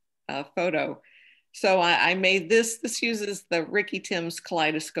photo. So I made this. This uses the Ricky Tim's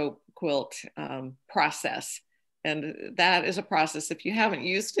kaleidoscope quilt process. And that is a process. If you haven't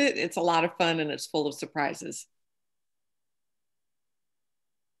used it, it's a lot of fun and it's full of surprises.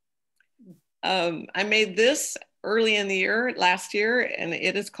 I made this early in the year, last year, and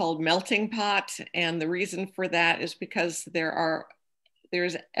it is called Melting Pot. And the reason for that is because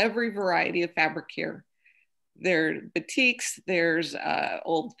there's every variety of fabric here. There are batiks, there's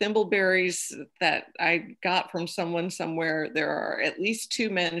old thimbleberries that I got from someone somewhere. There are at least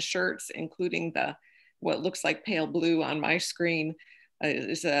 2 men's shirts, including what looks like pale blue on my screen.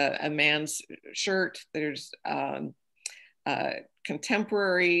 is a man's shirt. There's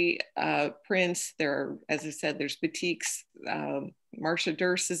contemporary prints. There are, as I said, there's batiks. Marcia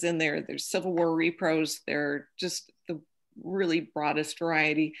Durst is in there. There's Civil War repros. They're just the really broadest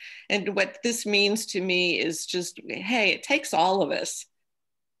variety. And what this means to me is just, hey, it takes all of us.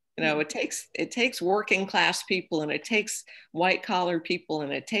 You know, it takes working class people, and it takes white collar people,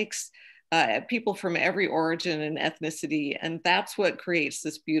 and it takes people from every origin and ethnicity. And that's what creates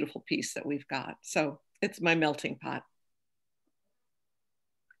this beautiful piece that we've got. So it's my melting pot.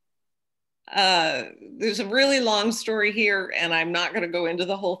 There's a really long story here, and I'm not going to go into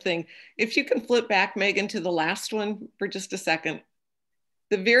the whole thing. If you can flip back, Megan, to the last one for just a second.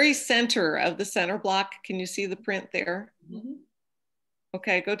 The very center of the center block, can you see the print there? Mm-hmm.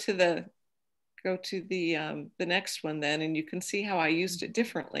 Okay, go to the next one then, and you can see how I used it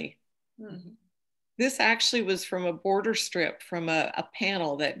differently. Mm-hmm. This actually was from a border strip from a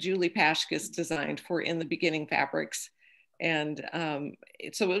panel that Julie Pashkus designed for In the Beginning Fabrics. And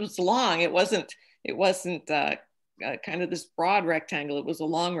so it was long. It wasn't kind of this broad rectangle. It was a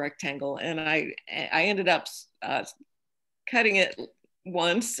long rectangle. And I ended up cutting it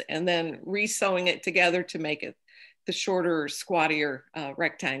once and then re-sewing it together to make it the shorter, squattier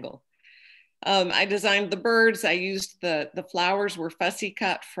rectangle. I designed the birds. I used the flowers were fussy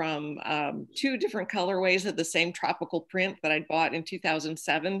cut from 2 different colorways of the same tropical print that I bought in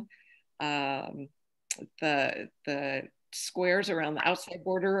 2007. The squares around the outside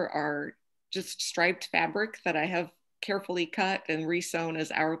border are just striped fabric that I have carefully cut and resewn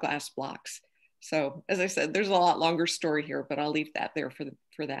as hourglass blocks. So as I said, there's a lot longer story here, but I'll leave that there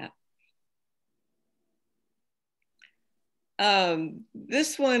for that.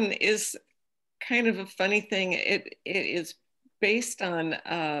 This one is kind of a funny thing. It is based on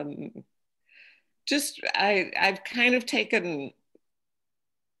I've kind of taken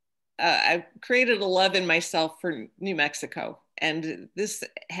I've created a love in myself for New Mexico. And this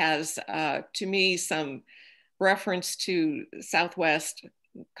has, to me, some reference to Southwest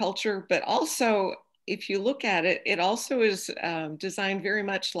culture, but also, if you look at it, it also is designed very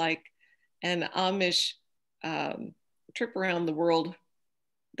much like an Amish trip around the world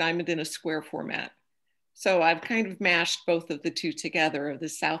diamond in a square format. So I've kind of mashed both of the two together, the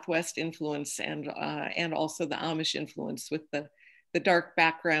Southwest influence and also the Amish influence with the dark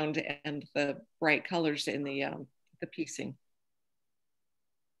background and the bright colors in the piecing.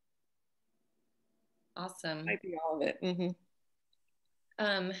 Awesome. Might be all of it.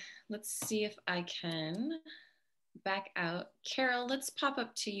 Mm-hmm. Let's see if I can back out. Carol, let's pop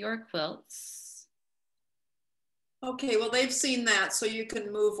up to your quilts. Okay, well, they've seen that, so you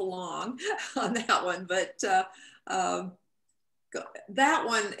can move along on that one. But that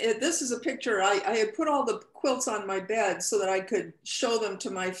one, this is a picture. I had put all the quilts on my bed so that I could show them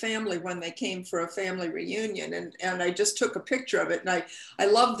to my family when they came for a family reunion. And I just took a picture of it. And I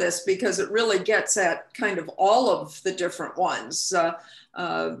love this because it really gets at kind of all of the different ones.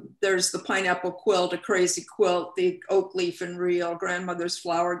 There's the pineapple quilt, a crazy quilt, the oak leaf and reel, grandmother's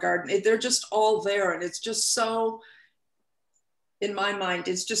flower garden. They're just all there. And it's just so, in my mind,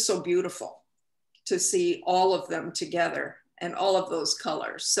 it's just so beautiful to see all of them together and all of those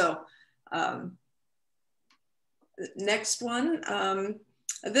colors. So next one,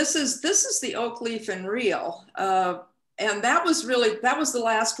 this is the oak leaf and reel. And that was the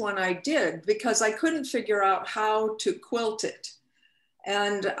last one I did because I couldn't figure out how to quilt it.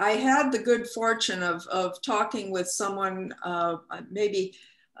 And I had the good fortune of talking with someone, maybe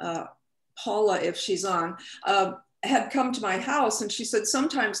Paula, if she's on, had come to my house, and she said,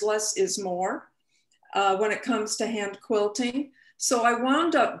 sometimes less is more when it comes to hand quilting. So I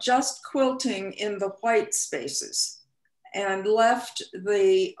wound up just quilting in the white spaces and left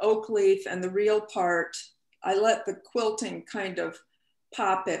the oak leaf and the reel part. I let the quilting kind of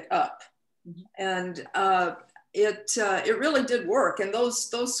pop it up. And it really did work. And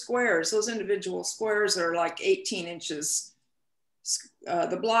those squares, those individual squares are like 18 inches.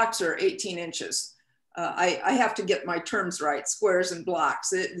 The blocks are 18 inches. I have to get my terms right, squares and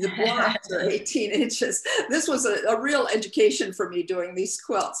blocks. The blocks are 18 inches. This was a real education for me doing these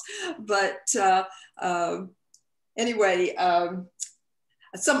quilts. But anyway,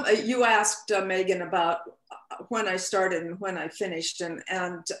 you asked Megan about when I started and when I finished.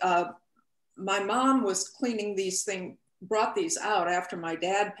 And my mom was cleaning these things, brought these out after my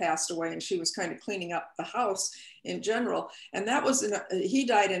dad passed away, and she was kind of cleaning up the house in general. And that was, he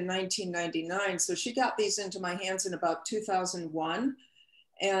died in 1999. So she got these into my hands in about 2001.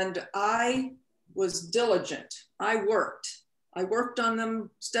 And I was diligent. I worked on them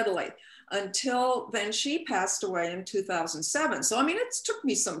steadily. until then she passed away in 2007. So, I mean, it took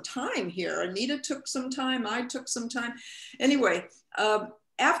me some time here. Anita took some time, I took some time. Anyway,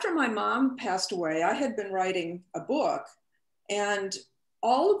 after my mom passed away, I had been writing a book, and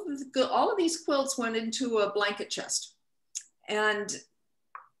all of these quilts went into a blanket chest. And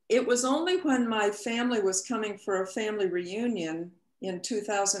it was only when my family was coming for a family reunion in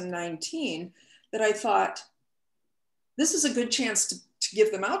 2019 that I thought, this is a good chance to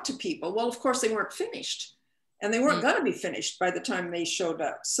give them out to people. Well, of course, they weren't finished, and they weren't going to be finished by the time they showed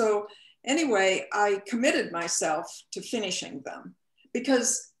up. So anyway, I committed myself to finishing them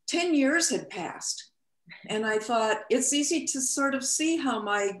because 10 years had passed. And I thought it's easy to sort of see how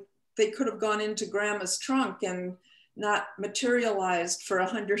they could have gone into grandma's trunk and not materialized for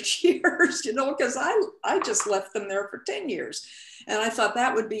 100 years, you know, because I just left them there for 10 years. And I thought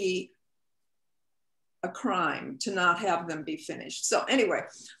that would be a crime to not have them be finished. So anyway,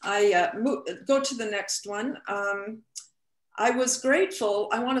 I go to the next one. I was grateful,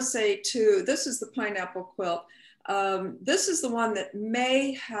 I want to say too, this is the pineapple quilt. This is the one that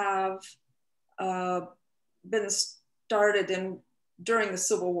may have been started during the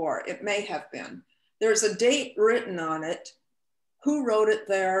Civil War. It may have been. There's a date written on it. Who wrote it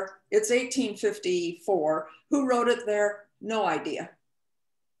there? It's 1854. Who wrote it there? No idea.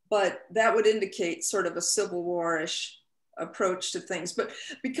 But that would indicate sort of a Civil War-ish approach to things. But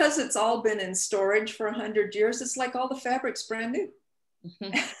because it's all been in storage for 100 years, it's like all the fabric's brand new.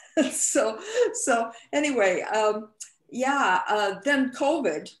 Mm-hmm. so anyway, then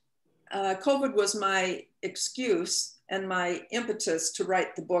COVID. COVID was my excuse and my impetus to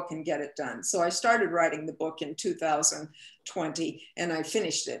write the book and get it done. So I started writing the book in 2020, and I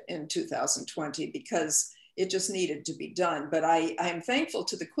finished it in 2020 because it just needed to be done. But I'm thankful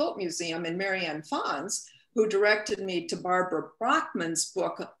to the Quilt Museum and Marianne Fons, who directed me to Barbara Brockman's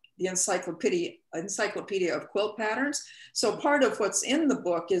book, The Encyclopedia of Quilt Patterns. So part of what's in the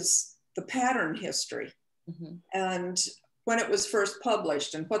book is the pattern history. Mm-hmm. And when it was first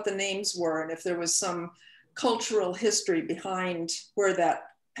published and what the names were, and if there was some cultural history behind where that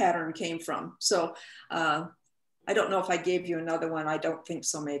pattern came from. So I don't know if I gave you another one. I don't think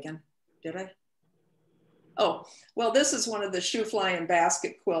so, Megan. Did I? Oh, well, this is one of the shoe flying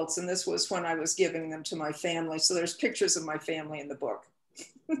basket quilts, and this was when I was giving them to my family. So there's pictures of my family in the book,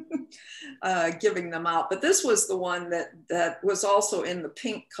 giving them out. But this was the one that was also in the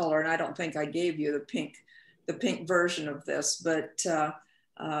pink color, and I don't think I gave you the pink version of this, but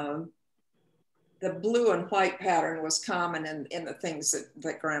the blue and white pattern was common in the things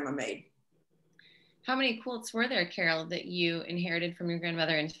that Grandma made. How many quilts were there, Carol, that you inherited from your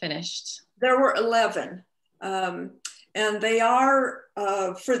grandmother and finished? There were 11. And they are,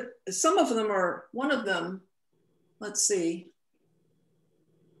 for some of them are, one of them, let's see,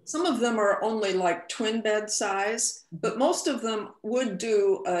 some of them are only like twin bed size, but most of them would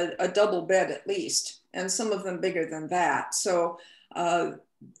do a double bed at least, and some of them bigger than that. So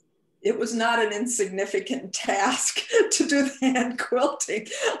it was not an insignificant task to do the hand quilting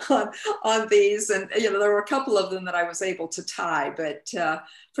on these. And you know, there were a couple of them that I was able to tie, but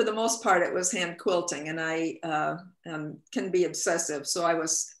for the most part, it was hand quilting, and I can be obsessive. So I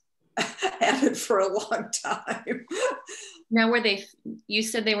was at it for a long time. Now, you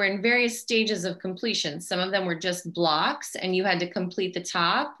said they were in various stages of completion. Some of them were just blocks and you had to complete the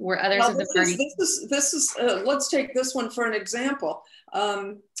top. Were others of them already? This is let's take this one for an example.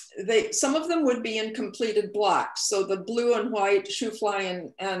 Some of them would be in completed blocks. So the blue and white shoe fly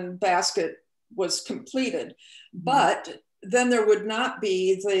and basket was completed, but then there would not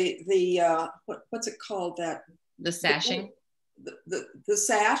be the what's it called, that? The sashing? The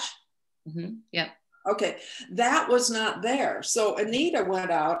sash? Mm-hmm. Yeah. Okay, that was not there. So Anita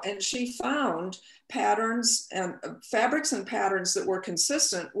went out and she found patterns and fabrics and patterns that were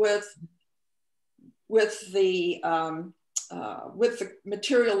consistent with the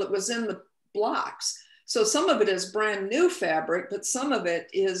material that was in the blocks. So some of it is brand new fabric, but some of it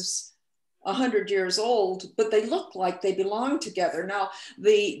is 100 years old, but they look like they belong together. Now,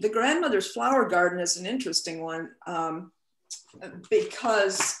 the grandmother's flower garden is an interesting one.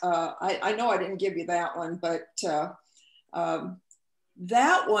 Because I know I didn't give you that one, but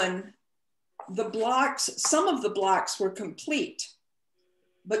that one, the blocks, some of the blocks were complete,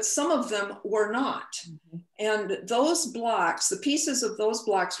 but some of them were not. Mm-hmm. And those blocks, the pieces of those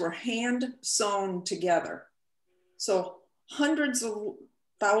blocks were hand sewn together. So hundreds of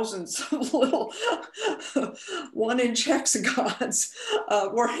thousands of little 1-inch hexagons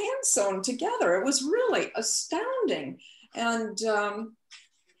were hand sewn together. It was really astounding. And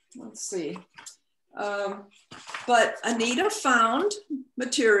let's see, But Anita found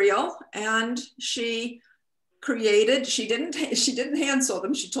material and she created, she didn't hand sew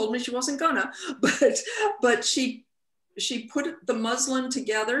them. She told me she wasn't gonna, but she put the muslin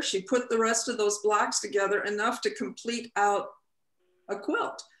together. She put the rest of those blocks together enough to complete out a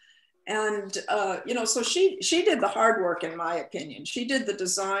quilt. And, you know, so she did the hard work, in my opinion. She did the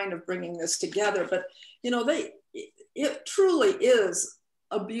design of bringing this together, but, you know, it truly is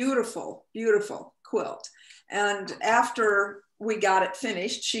a beautiful, beautiful quilt. And after we got it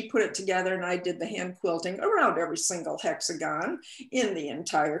finished, she put it together and I did the hand quilting around every single hexagon in the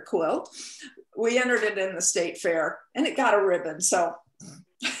entire quilt. We entered it in the state fair and it got a ribbon. So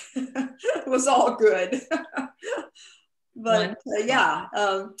it was all good. But yeah,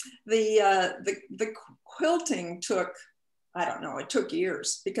 the quilting took, I don't know, it took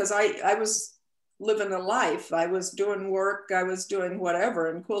years because I was living a life. I was doing work, I was doing whatever,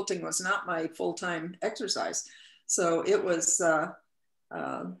 and quilting was not my full-time exercise. So it was,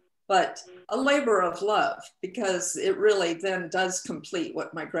 but a labor of love because it really then does complete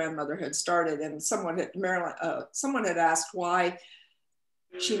what my grandmother had started. And someone had asked why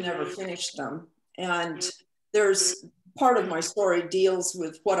she never finished them. And there's part of my story deals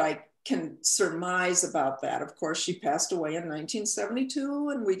with what I can surmise about that. Of course, she passed away in 1972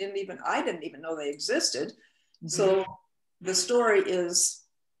 and I didn't even know they existed. Mm-hmm. So the story is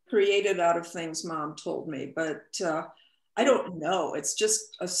created out of things Mom told me, but I don't know. It's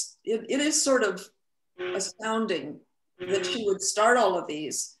just, it is sort of astounding that she would start all of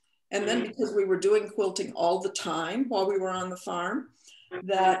these. And then because we were doing quilting all the time while we were on the farm,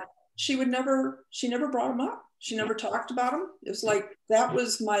 that she never brought them up. She never talked about them. It was like, that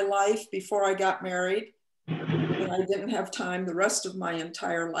was my life before I got married. And I didn't have time the rest of my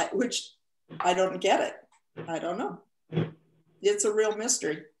entire life, which I don't get it. I don't know. It's a real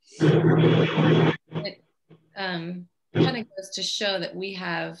mystery. It kind of goes to show that we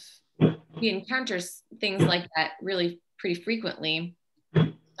encounter things like that really pretty frequently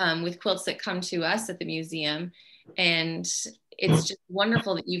with quilts that come to us at the museum. And it's just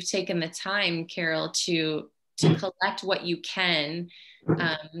wonderful that you've taken the time, Carol, to collect what you can.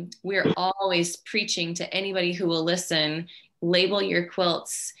 We're always preaching to anybody who will listen, label your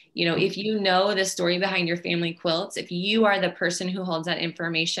quilts. You know, if you know the story behind your family quilts, if you are the person who holds that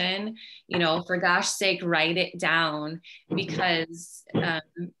information, you know, for gosh sake, write it down, because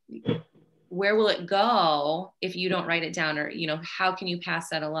where will it go if you don't write it down? Or, you know, how can you pass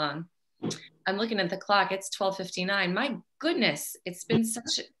that along? I'm looking at the clock, it's 12:59. My goodness, it's been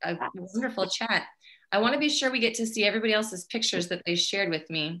such a wonderful chat. I want to be sure we get to see everybody else's pictures that they shared with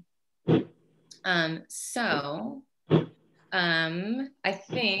me. I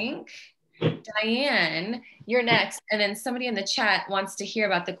think, Diane, you're next. And then somebody in the chat wants to hear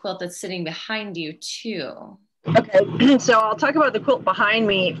about the quilt that's sitting behind you too. Okay, so I'll talk about the quilt behind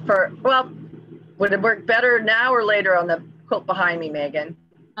me would it work better now or later on the quilt behind me, Megan?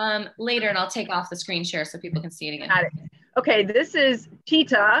 Later, and I'll take off the screen share so people can see it again. Got it. Okay, this is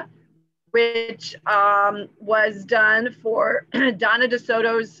Tita, which was done for Donna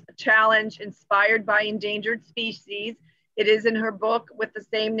DeSoto's challenge, Inspired by Endangered Species. It is in her book with the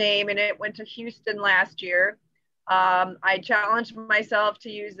same name, and it went to Houston last year. I challenged myself to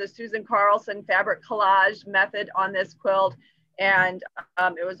use the Susan Carlson fabric collage method on this quilt, and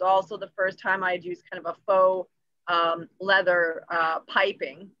it was also the first time I had used kind of a faux leather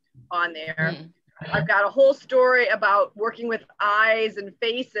piping on there. Mm. I've got a whole story about working with eyes and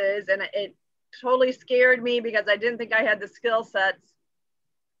faces, and it totally scared me because I didn't think I had the skill sets.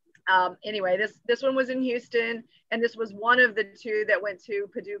 Anyway, this one was in Houston, and this was one of the two that went to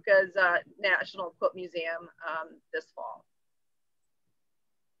Paducah's National Quilt Museum this fall.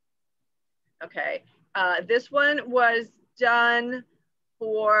 Okay, this one was done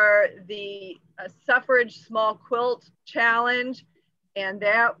for the Suffrage Small Quilt Challenge, and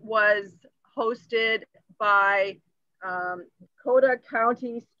that was hosted by Dakota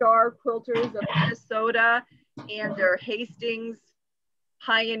County Star Quilters of Minnesota and their Hastings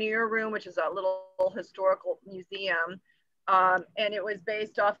Pioneer Room, which is a little historical museum. And it was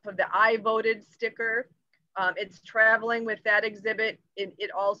based off of the I Voted sticker. It's traveling with that exhibit.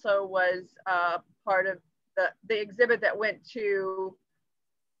 It also was part of the exhibit that went to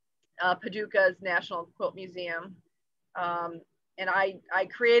Paducah's National Quilt Museum. And I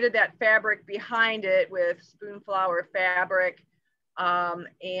created that fabric behind it with spoonflower fabric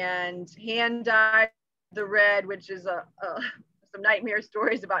and hand dyed the red, which is some nightmare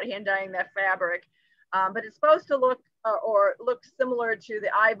stories about hand dyeing that fabric. But it's supposed to look or look similar to the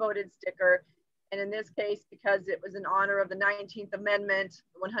I Voted sticker. And in this case, because it was in honor of the 19th Amendment,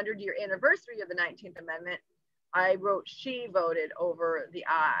 100-year anniversary of the 19th Amendment, I wrote "she" voted over the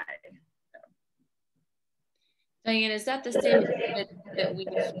 "I." Diane, is that the same that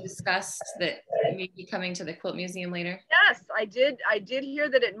we've discussed that may be coming to the Quilt Museum later? Yes, I did hear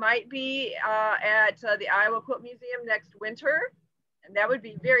that it might be at the Iowa Quilt Museum next winter, and that would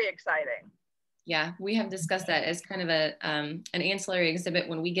be very exciting. Yeah, we have discussed that as kind of a an ancillary exhibit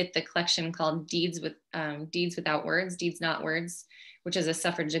when we get the collection called Deeds Without Words, Deeds Not Words, which is a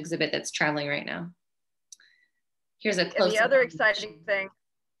suffrage exhibit that's traveling right now. Here's a close-up. And the other exciting thing,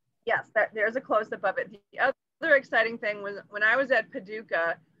 yes, there's a close-up of it. The other exciting thing was when I was at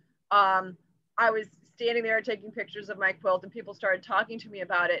Paducah, I was standing there taking pictures of my quilt, and people started talking to me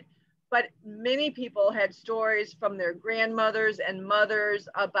about it. But many people had stories from their grandmothers and mothers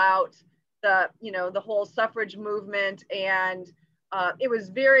about the whole suffrage movement, and it was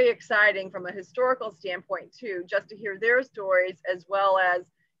very exciting from a historical standpoint too, just to hear their stories, as well as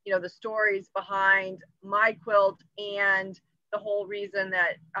the stories behind my quilt and the whole reason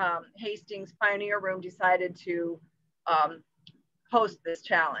that Hastings Pioneer Room decided to host this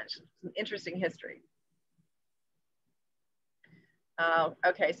challenge. Some interesting history.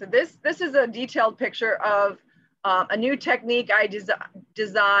 Okay, so this is a detailed picture of a new technique I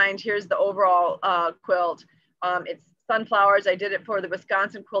designed. Here's the overall quilt. It's sunflowers. I did it for the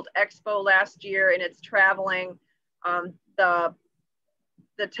Wisconsin Quilt Expo last year, and it's traveling.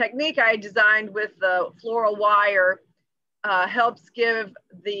 The technique I designed with the floral wire helps give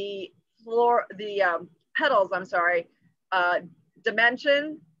the petals,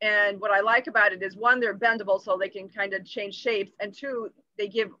 dimension. And what I like about it is, one, they're bendable so they can kind of change shapes, and two, they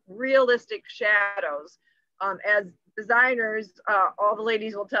give realistic shadows. As designers, all the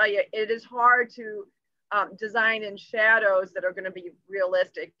ladies will tell you, it is hard to design in shadows that are going to be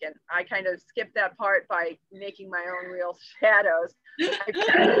realistic. And I kind of skipped that part by making my own real shadows.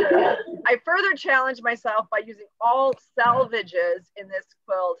 I further challenged myself by using all selvages in this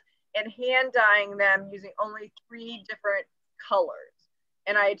quilt and hand dyeing them using only 3 different colors.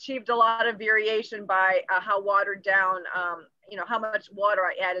 And I achieved a lot of variation by how watered down, how much water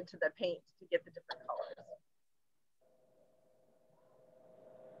I added to the paint to get the different colors.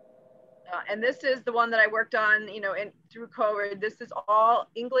 And this is the one that I worked on, through COVID. This is all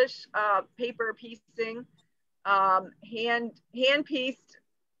English paper piecing, hand pieced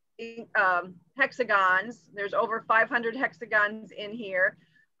hexagons. There's over 500 hexagons in here.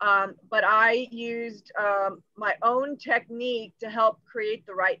 But I used my own technique to help create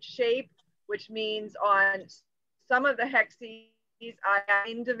the right shape, which means on some of the hexes, I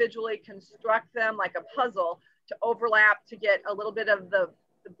individually construct them like a puzzle to overlap to get a little bit of the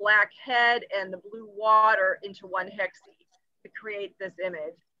black head and the blue water into one hexie to create this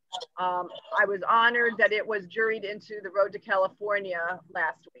image. I was honored that it was juried into the Road to California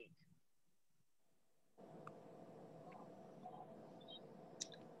last week.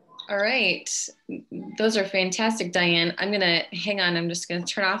 All right, those are fantastic, Diane. I'm gonna, hang on, I'm just gonna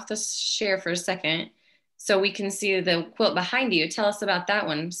turn off the share for a second so we can see the quilt behind you. Tell us about that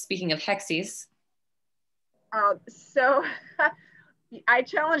one, speaking of hexes. So I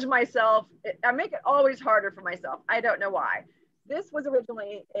challenge myself. I make it always harder for myself. I don't know why. This was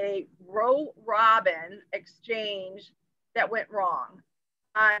originally a row robin exchange that went wrong.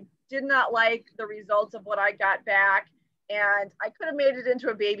 I did not like the results of what I got back, and I could have made it into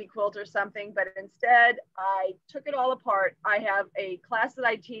a baby quilt or something, but instead I took it all apart. I have a class that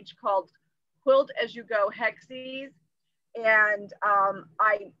I teach called Quilt As You Go Hexes, and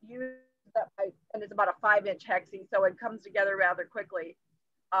I use and it's about a 5-inch hexie, so it comes together rather quickly.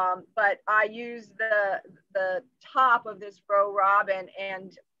 But I used the top of this row robin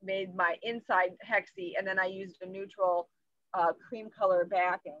and made my inside hexie, and then I used a neutral cream color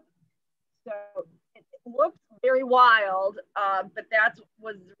backing. So it looks very wild, but that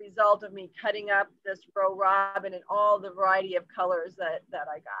was the result of me cutting up this row robin in all the variety of colors that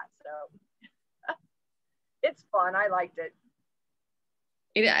I got. So it's fun. I liked it.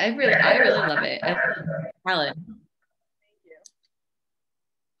 I really love it. Talent. Thank you.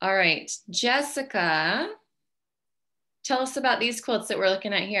 All right, Jessica, tell us about these quilts that we're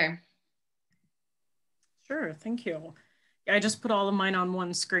looking at here. Sure, thank you. I just put all of mine on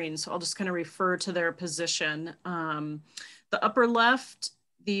one screen, so I'll just kind of refer to their position. The upper left,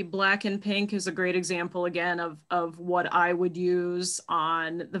 the black and pink, is a great example again of what I would use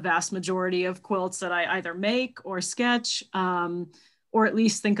on the vast majority of quilts that I either make or sketch, or at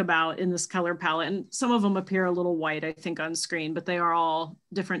least think about in this color palette. And some of them appear a little white, I think, on screen, but they are all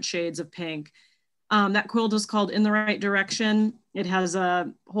different shades of pink. That quilt is called In the Right Direction. It has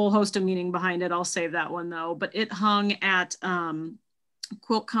a whole host of meaning behind it. I'll save that one though, but it hung at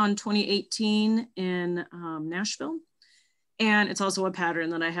QuiltCon 2018 in Nashville. And it's also a pattern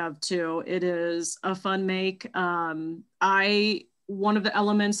that I have too. It is a fun make. One of the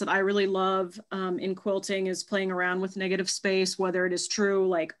elements that I really love in quilting is playing around with negative space, whether it is true,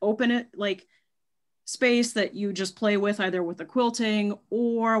 like open it, like space that you just play with either with the quilting,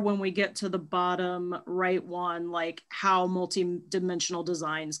 or when we get to the bottom right one, like how multi-dimensional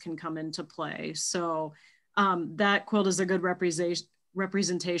designs can come into play. So that quilt is a good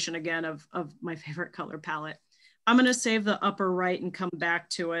representation again of my favorite color palette. I'm going to save the upper right and come back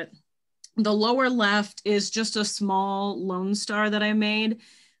to it. The lower left is just a small Lone Star that I made.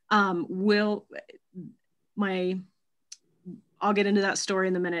 I'll get into that story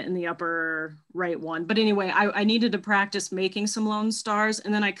in a minute in the upper right one. But anyway, I needed to practice making some Lone Stars,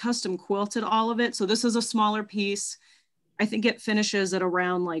 and then I custom quilted all of it. So this is a smaller piece. I think it finishes at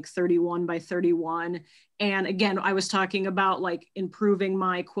around like 31 by 31. And again, I was talking about like improving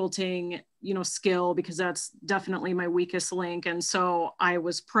my quilting, skill, because that's definitely my weakest link. And so I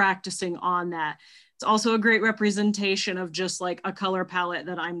was practicing on that. It's also a great representation of just like a color palette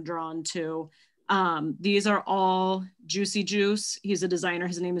that I'm drawn to. These are all Juicy Juice. He's a designer.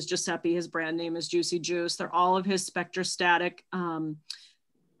 His name is Giuseppe. His brand name is Juicy Juice. They're all of his spectrostatic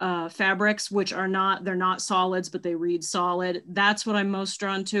fabrics, which they're not solids, but they read solid. That's what I'm most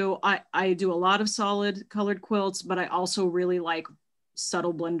drawn to. I do a lot of solid colored quilts, but I also really like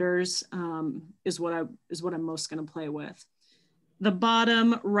subtle blenders, is what I'm most going to play with. The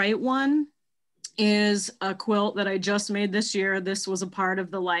bottom right one is a quilt that I just made this year. This was a part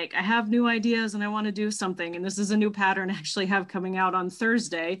of the I have new ideas and I want to do something. And this is a new pattern I actually have coming out on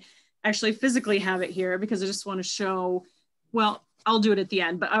Thursday. I actually physically have it here because I just want to show, well, I'll do it at the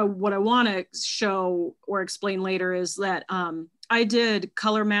end, but what I want to show or explain later is that I did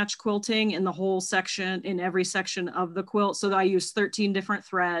color match quilting in the whole section, in every section of the quilt. So I used 13 different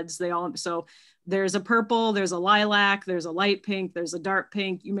threads. So there's a purple, there's a lilac, there's a light pink, there's a dark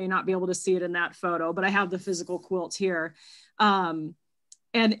pink. You may not be able to see it in that photo, but I have the physical quilt here. And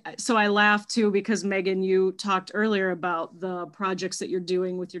so I laugh too, because Megan, you talked earlier about the projects that you're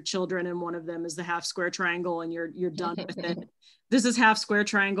doing with your children. And one of them is the half square triangle, and you're done with it. This is half square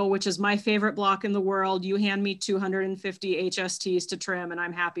triangle, which is my favorite block in the world. You hand me 250 HSTs to trim and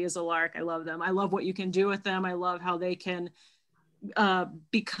I'm happy as a lark. I love them. I love what you can do with them. I love how they can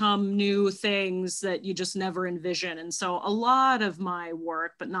become new things that you just never envision. And so a lot of my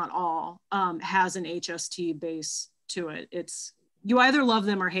work, but not all, has an HST base to it. You either love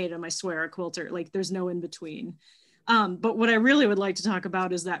them or hate them, I swear, a quilter, like there's no in between. But what I really would like to talk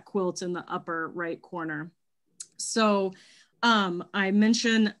about is that quilt in the upper right corner. So I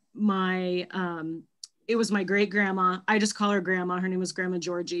mentioned it was my great grandma. I just call her grandma. Her name was Grandma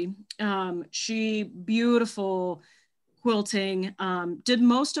Georgie. She beautiful quilting, did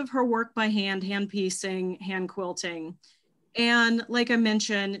most of her work by hand piecing, hand quilting. And like I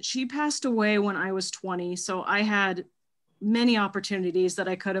mentioned, she passed away when I was 20. So I had many opportunities that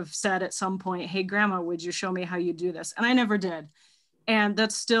I could have said at some point, hey, Grandma, would you show me how you do this? And I never did. And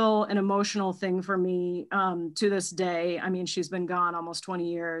that's still an emotional thing for me to this day. I mean, she's been gone almost 20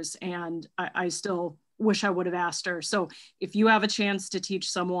 years and I still wish I would have asked her. So if you have a chance to teach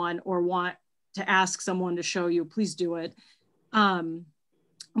someone or want to ask someone to show you, please do it.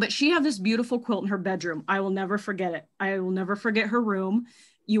 But she had this beautiful quilt in her bedroom. I will never forget it. I will never forget her room.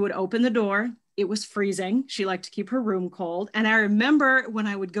 You would open the door. It was freezing. She liked to keep her room cold. And I remember when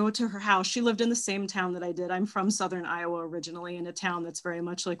I would go to her house, she lived in the same town that I did. I'm from Southern Iowa originally, in a town that's very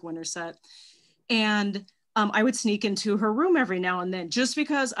much like Winterset. And I would sneak into her room every now and then, just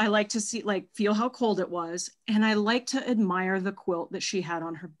because I like to see, feel how cold it was. And I like to admire the quilt that she had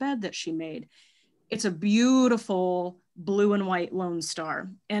on her bed that she made. It's a beautiful blue and white Lone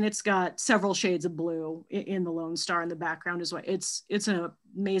Star. And it's got several shades of blue in the Lone Star in the background as well. It's an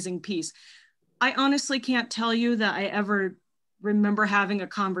amazing piece. I honestly can't tell you that I ever remember having a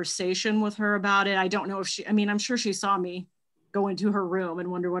conversation with her about it. I don't know if I'm sure she saw me go into her room and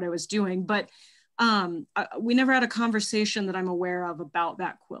wonder what I was doing, but we never had a conversation that I'm aware of about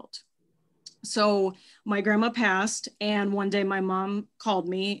that quilt. So my grandma passed, and one day my mom called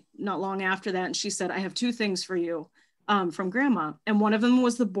me not long after that, and she said, I have two things for you from Grandma. And one of them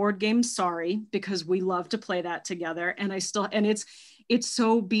was the board game Sorry, because we love to play that together. And it's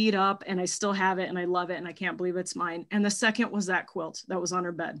so beat up, and I still have it and I love it and I can't believe it's mine. And the second was that quilt that was on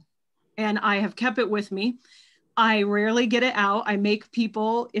her bed. And I have kept it with me. I rarely get it out. I make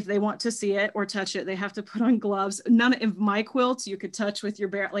people, if they want to see it or touch it, they have to put on gloves. None of my quilts you could touch with your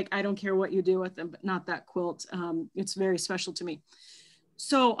bare, like I don't care what you do with them, but not that quilt. It's very special to me.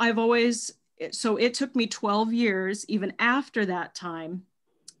 So so it took me 12 years, even after that time,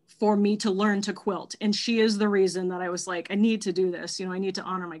 for me to learn to quilt. And she is the reason that I was like, I need to do this. I need to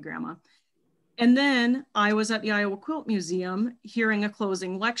honor my grandma. And then I was at the Iowa Quilt Museum hearing a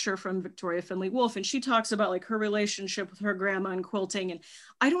closing lecture from Victoria Finley Wolf, and she talks about like her relationship with her grandma and quilting. And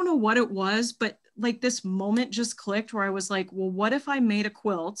I don't know what it was, but like this moment just clicked where I was like, well, what if I made a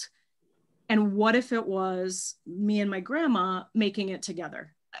quilt? And what if it was me and my grandma making it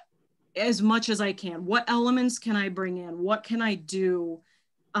together as much as I can? What elements can I bring in? What can I do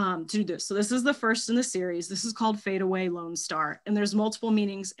to do this? So this is the first in the series. This is called Fade Away Lone Star. And there's multiple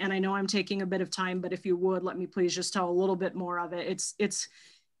meanings. And I know I'm taking a bit of time, but if you would, let me please just tell a little bit more of it.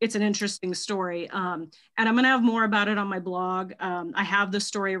 It's an interesting story. And I'm gonna have more about it on my blog. I have the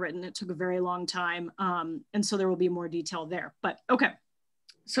story written. It took a very long time. And so there will be more detail there, but okay.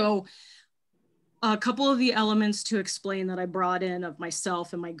 So a couple of the elements to explain that I brought in of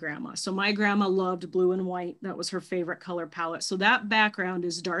myself and my grandma. So my grandma loved blue and white. That was her favorite color palette. So that background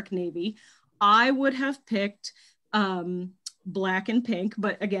is dark navy. I would have picked black and pink,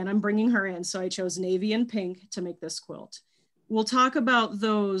 but again, I'm bringing her in. So I chose navy and pink to make this quilt. We'll talk about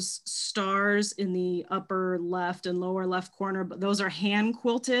those stars in the upper left and lower left corner, but those are hand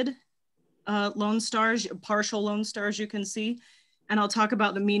quilted lone stars, partial lone stars you can see. And I'll talk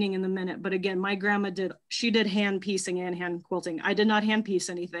about the meaning in a minute. But again, my grandma did hand piecing and hand quilting. I did not hand piece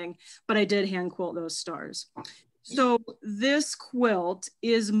anything, but I did hand quilt those stars. So this quilt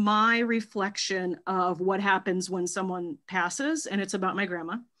is my reflection of what happens when someone passes, and it's about my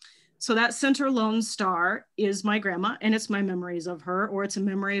grandma. So that center lone star is my grandma, and it's my memories of her, or it's a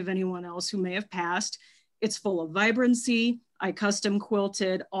memory of anyone else who may have passed. It's full of vibrancy. I custom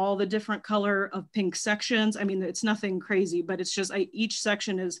quilted all the different color of pink sections. I mean, it's nothing crazy, but it's just each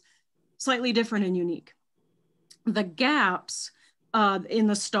section is slightly different and unique. The gaps in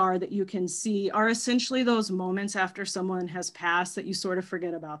the star that you can see are essentially those moments after someone has passed that you sort of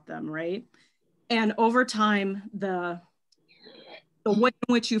forget about them, right? And over time, the way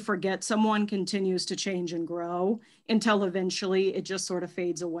in which you forget someone continues to change and grow until eventually it just sort of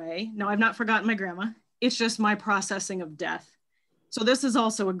fades away. Now, I've not forgotten my grandma. It's just my processing of death. So this is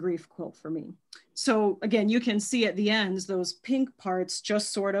also a grief quilt for me. So again, you can see at the ends, those pink parts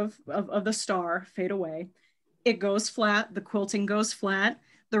just sort of the star fade away. It goes flat, the quilting goes flat.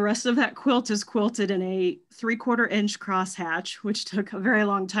 The rest of that quilt is quilted in a 3/4 inch crosshatch, which took a very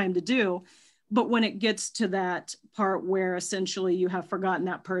long time to do. But when it gets to that part where essentially you have forgotten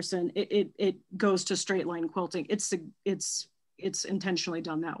that person, it goes to straight line quilting. It's intentionally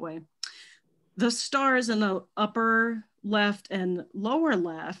done that way. The stars in the upper left and lower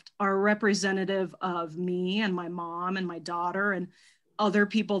left are representative of me and my mom and my daughter and other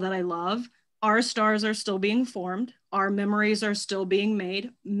people that I love. Our stars are still being formed. Our memories are still being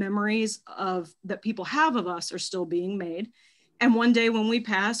made. Memories that people have of us are still being made. And one day when we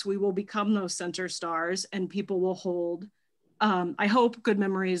pass, we will become those center stars and people will hold, I hope, good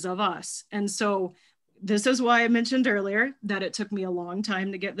memories of us. And so this is why I mentioned earlier that it took me a long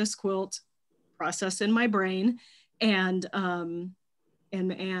time to get this quilt processed in my brain and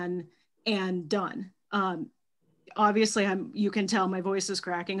done. Obviously, you can tell my voice is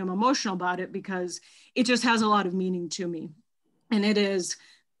cracking. I'm emotional about it because it just has a lot of meaning to me. And it is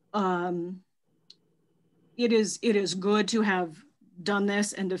good to have done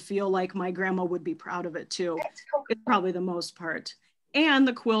this and to feel like my grandma would be proud of it too. It's probably the most part. And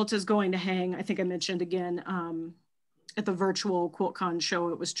the quilt is going to hang, I think I mentioned again, at the virtual QuiltCon show.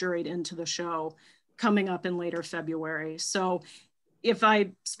 It was juried into the show coming up in later February. So if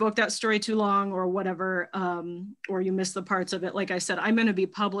I spoke that story too long or whatever, or you missed the parts of it, like I said, I'm going to be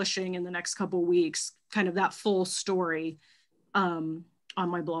publishing in the next couple of weeks, kind of that full story on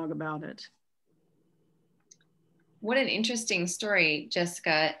my blog about it. What an interesting story,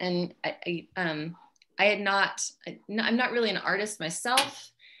 Jessica. And I'm not really an artist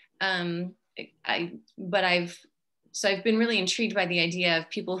myself, but I've been really intrigued by the idea of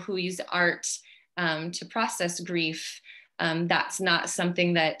people who use art to process grief. That's not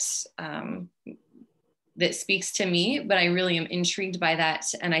something that speaks to me, but I really am intrigued by that.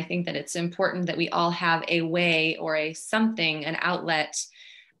 And I think that it's important that we all have a way or an outlet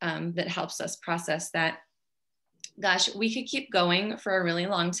that helps us process that. Gosh, we could keep going for a really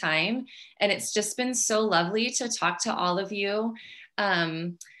long time. And it's just been so lovely to talk to all of you.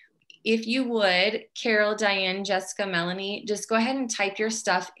 If you would, Carol, Diane, Jessica, Melanie, just go ahead and type your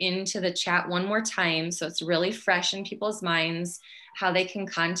stuff into the chat one more time so it's really fresh in people's minds, how they can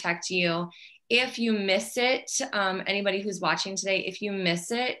contact you. If you miss it, anybody who's watching today, if you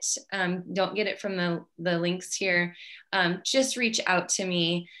miss it, don't get it from the links here, just reach out to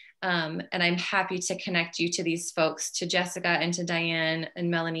me, and I'm happy to connect you to these folks, to Jessica and to Diane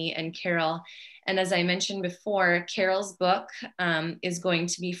and Melanie and Carol. And as I mentioned before, Carol's book is going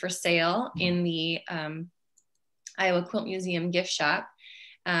to be for sale in the Iowa Quilt Museum gift shop.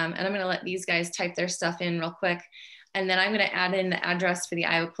 And I'm going to let these guys type their stuff in real quick. And then I'm going to add in the address for the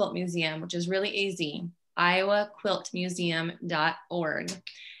Iowa Quilt Museum, which is really easy, iowaquiltmuseum.org.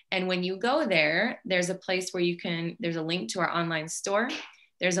 And when you go there, there's a place where there's a link to our online store.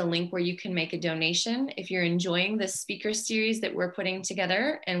 There's a link where you can make a donation. If you're enjoying this speaker series that we're putting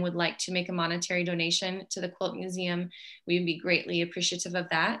together and would like to make a monetary donation to the Quilt Museum, we would be greatly appreciative of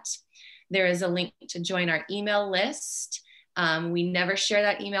that. There is a link to join our email list. We never share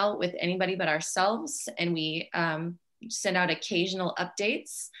that email with anybody but ourselves, and we send out occasional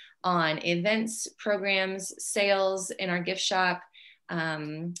updates on events, programs, sales in our gift shop,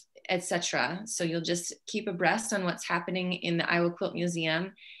 etc. So you'll just keep abreast on what's happening in the Iowa Quilt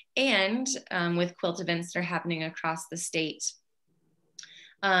Museum and with quilt events that are happening across the state.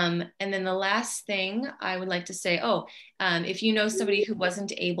 And then the last thing I would like to say, if you know somebody who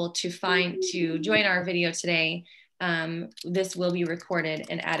wasn't able to join our video today, this will be recorded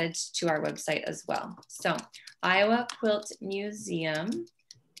and added to our website as well. So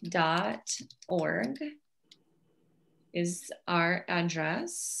iowaquiltmuseum.org is our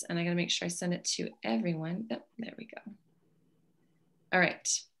address. And I gotta make sure I send it to everyone. Oh, there we go. All right.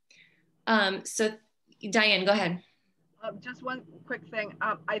 So Diane, go ahead. Just one quick thing.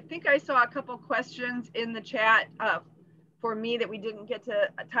 I think I saw a couple questions in the chat for me that we didn't get to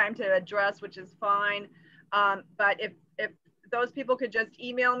time to address, which is fine. But if those people could just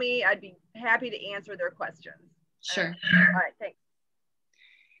email me, I'd be happy to answer their questions. Sure. All right, thanks.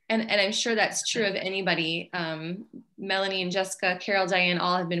 And I'm sure that's true of anybody. Melanie and Jessica, Carol, Diane,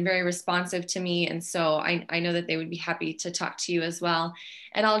 all have been very responsive to me. And so I know that they would be happy to talk to you as well.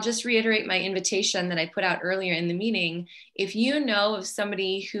 And I'll just reiterate my invitation that I put out earlier in the meeting. If you know of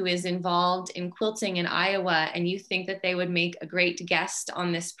somebody who is involved in quilting in Iowa and you think that they would make a great guest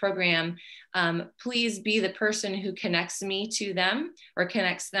on this program, please be the person who connects me to them or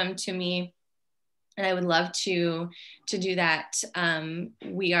connects them to me. And I would love to do that.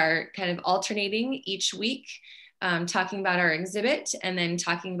 We are kind of alternating each week, talking about our exhibit and then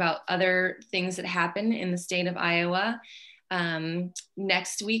talking about other things that happen in the state of Iowa.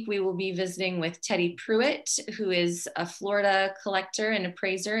 Next week, we will be visiting with Teddy Pruitt, who is a Florida collector and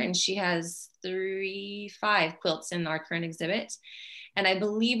appraiser, and she has 5 quilts in our current exhibit. And I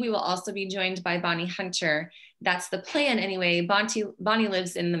believe we will also be joined by Bonnie Hunter. That's the plan anyway. Bonnie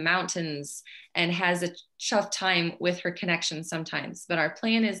lives in the mountains and has a tough time with her connection sometimes. But our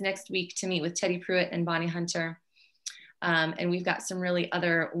plan is next week to meet with Teddy Pruitt and Bonnie Hunter. And we've got some really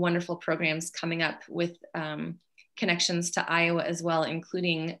other wonderful programs coming up with connections to Iowa as well,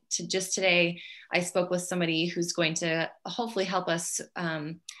 including just today, I spoke with somebody who's going to hopefully help us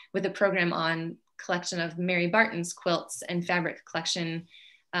with a program on collection of Mary Barton's quilts and fabric collection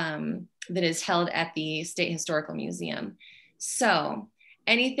that is held at the State Historical Museum. So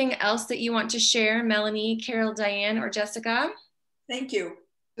anything else that you want to share, Melanie, Carol, Diane, or Jessica? Thank you.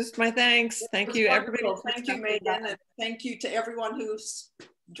 Just my thanks. Thank you, everybody. Thank you, Megan, and thank you to everyone who's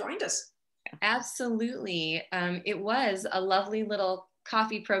joined us. Absolutely. It was a lovely little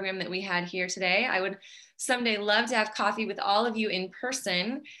coffee program that we had here today. I would someday love to have coffee with all of you in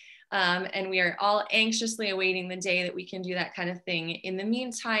person. And we are all anxiously awaiting the day that we can do that kind of thing. In the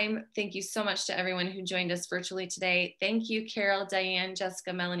meantime, thank you so much to everyone who joined us virtually today. Thank you, Carol, Diane,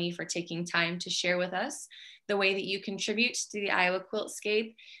 Jessica, Melanie, for taking time to share with us the way that you contribute to the Iowa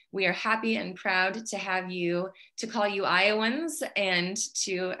Quiltscape. We are happy and proud to have you, to call you Iowans, and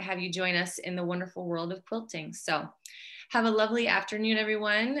to have you join us in the wonderful world of quilting. So have a lovely afternoon,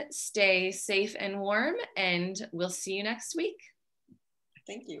 everyone. Stay safe and warm, and we'll see you next week.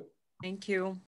 Thank you. Thank you.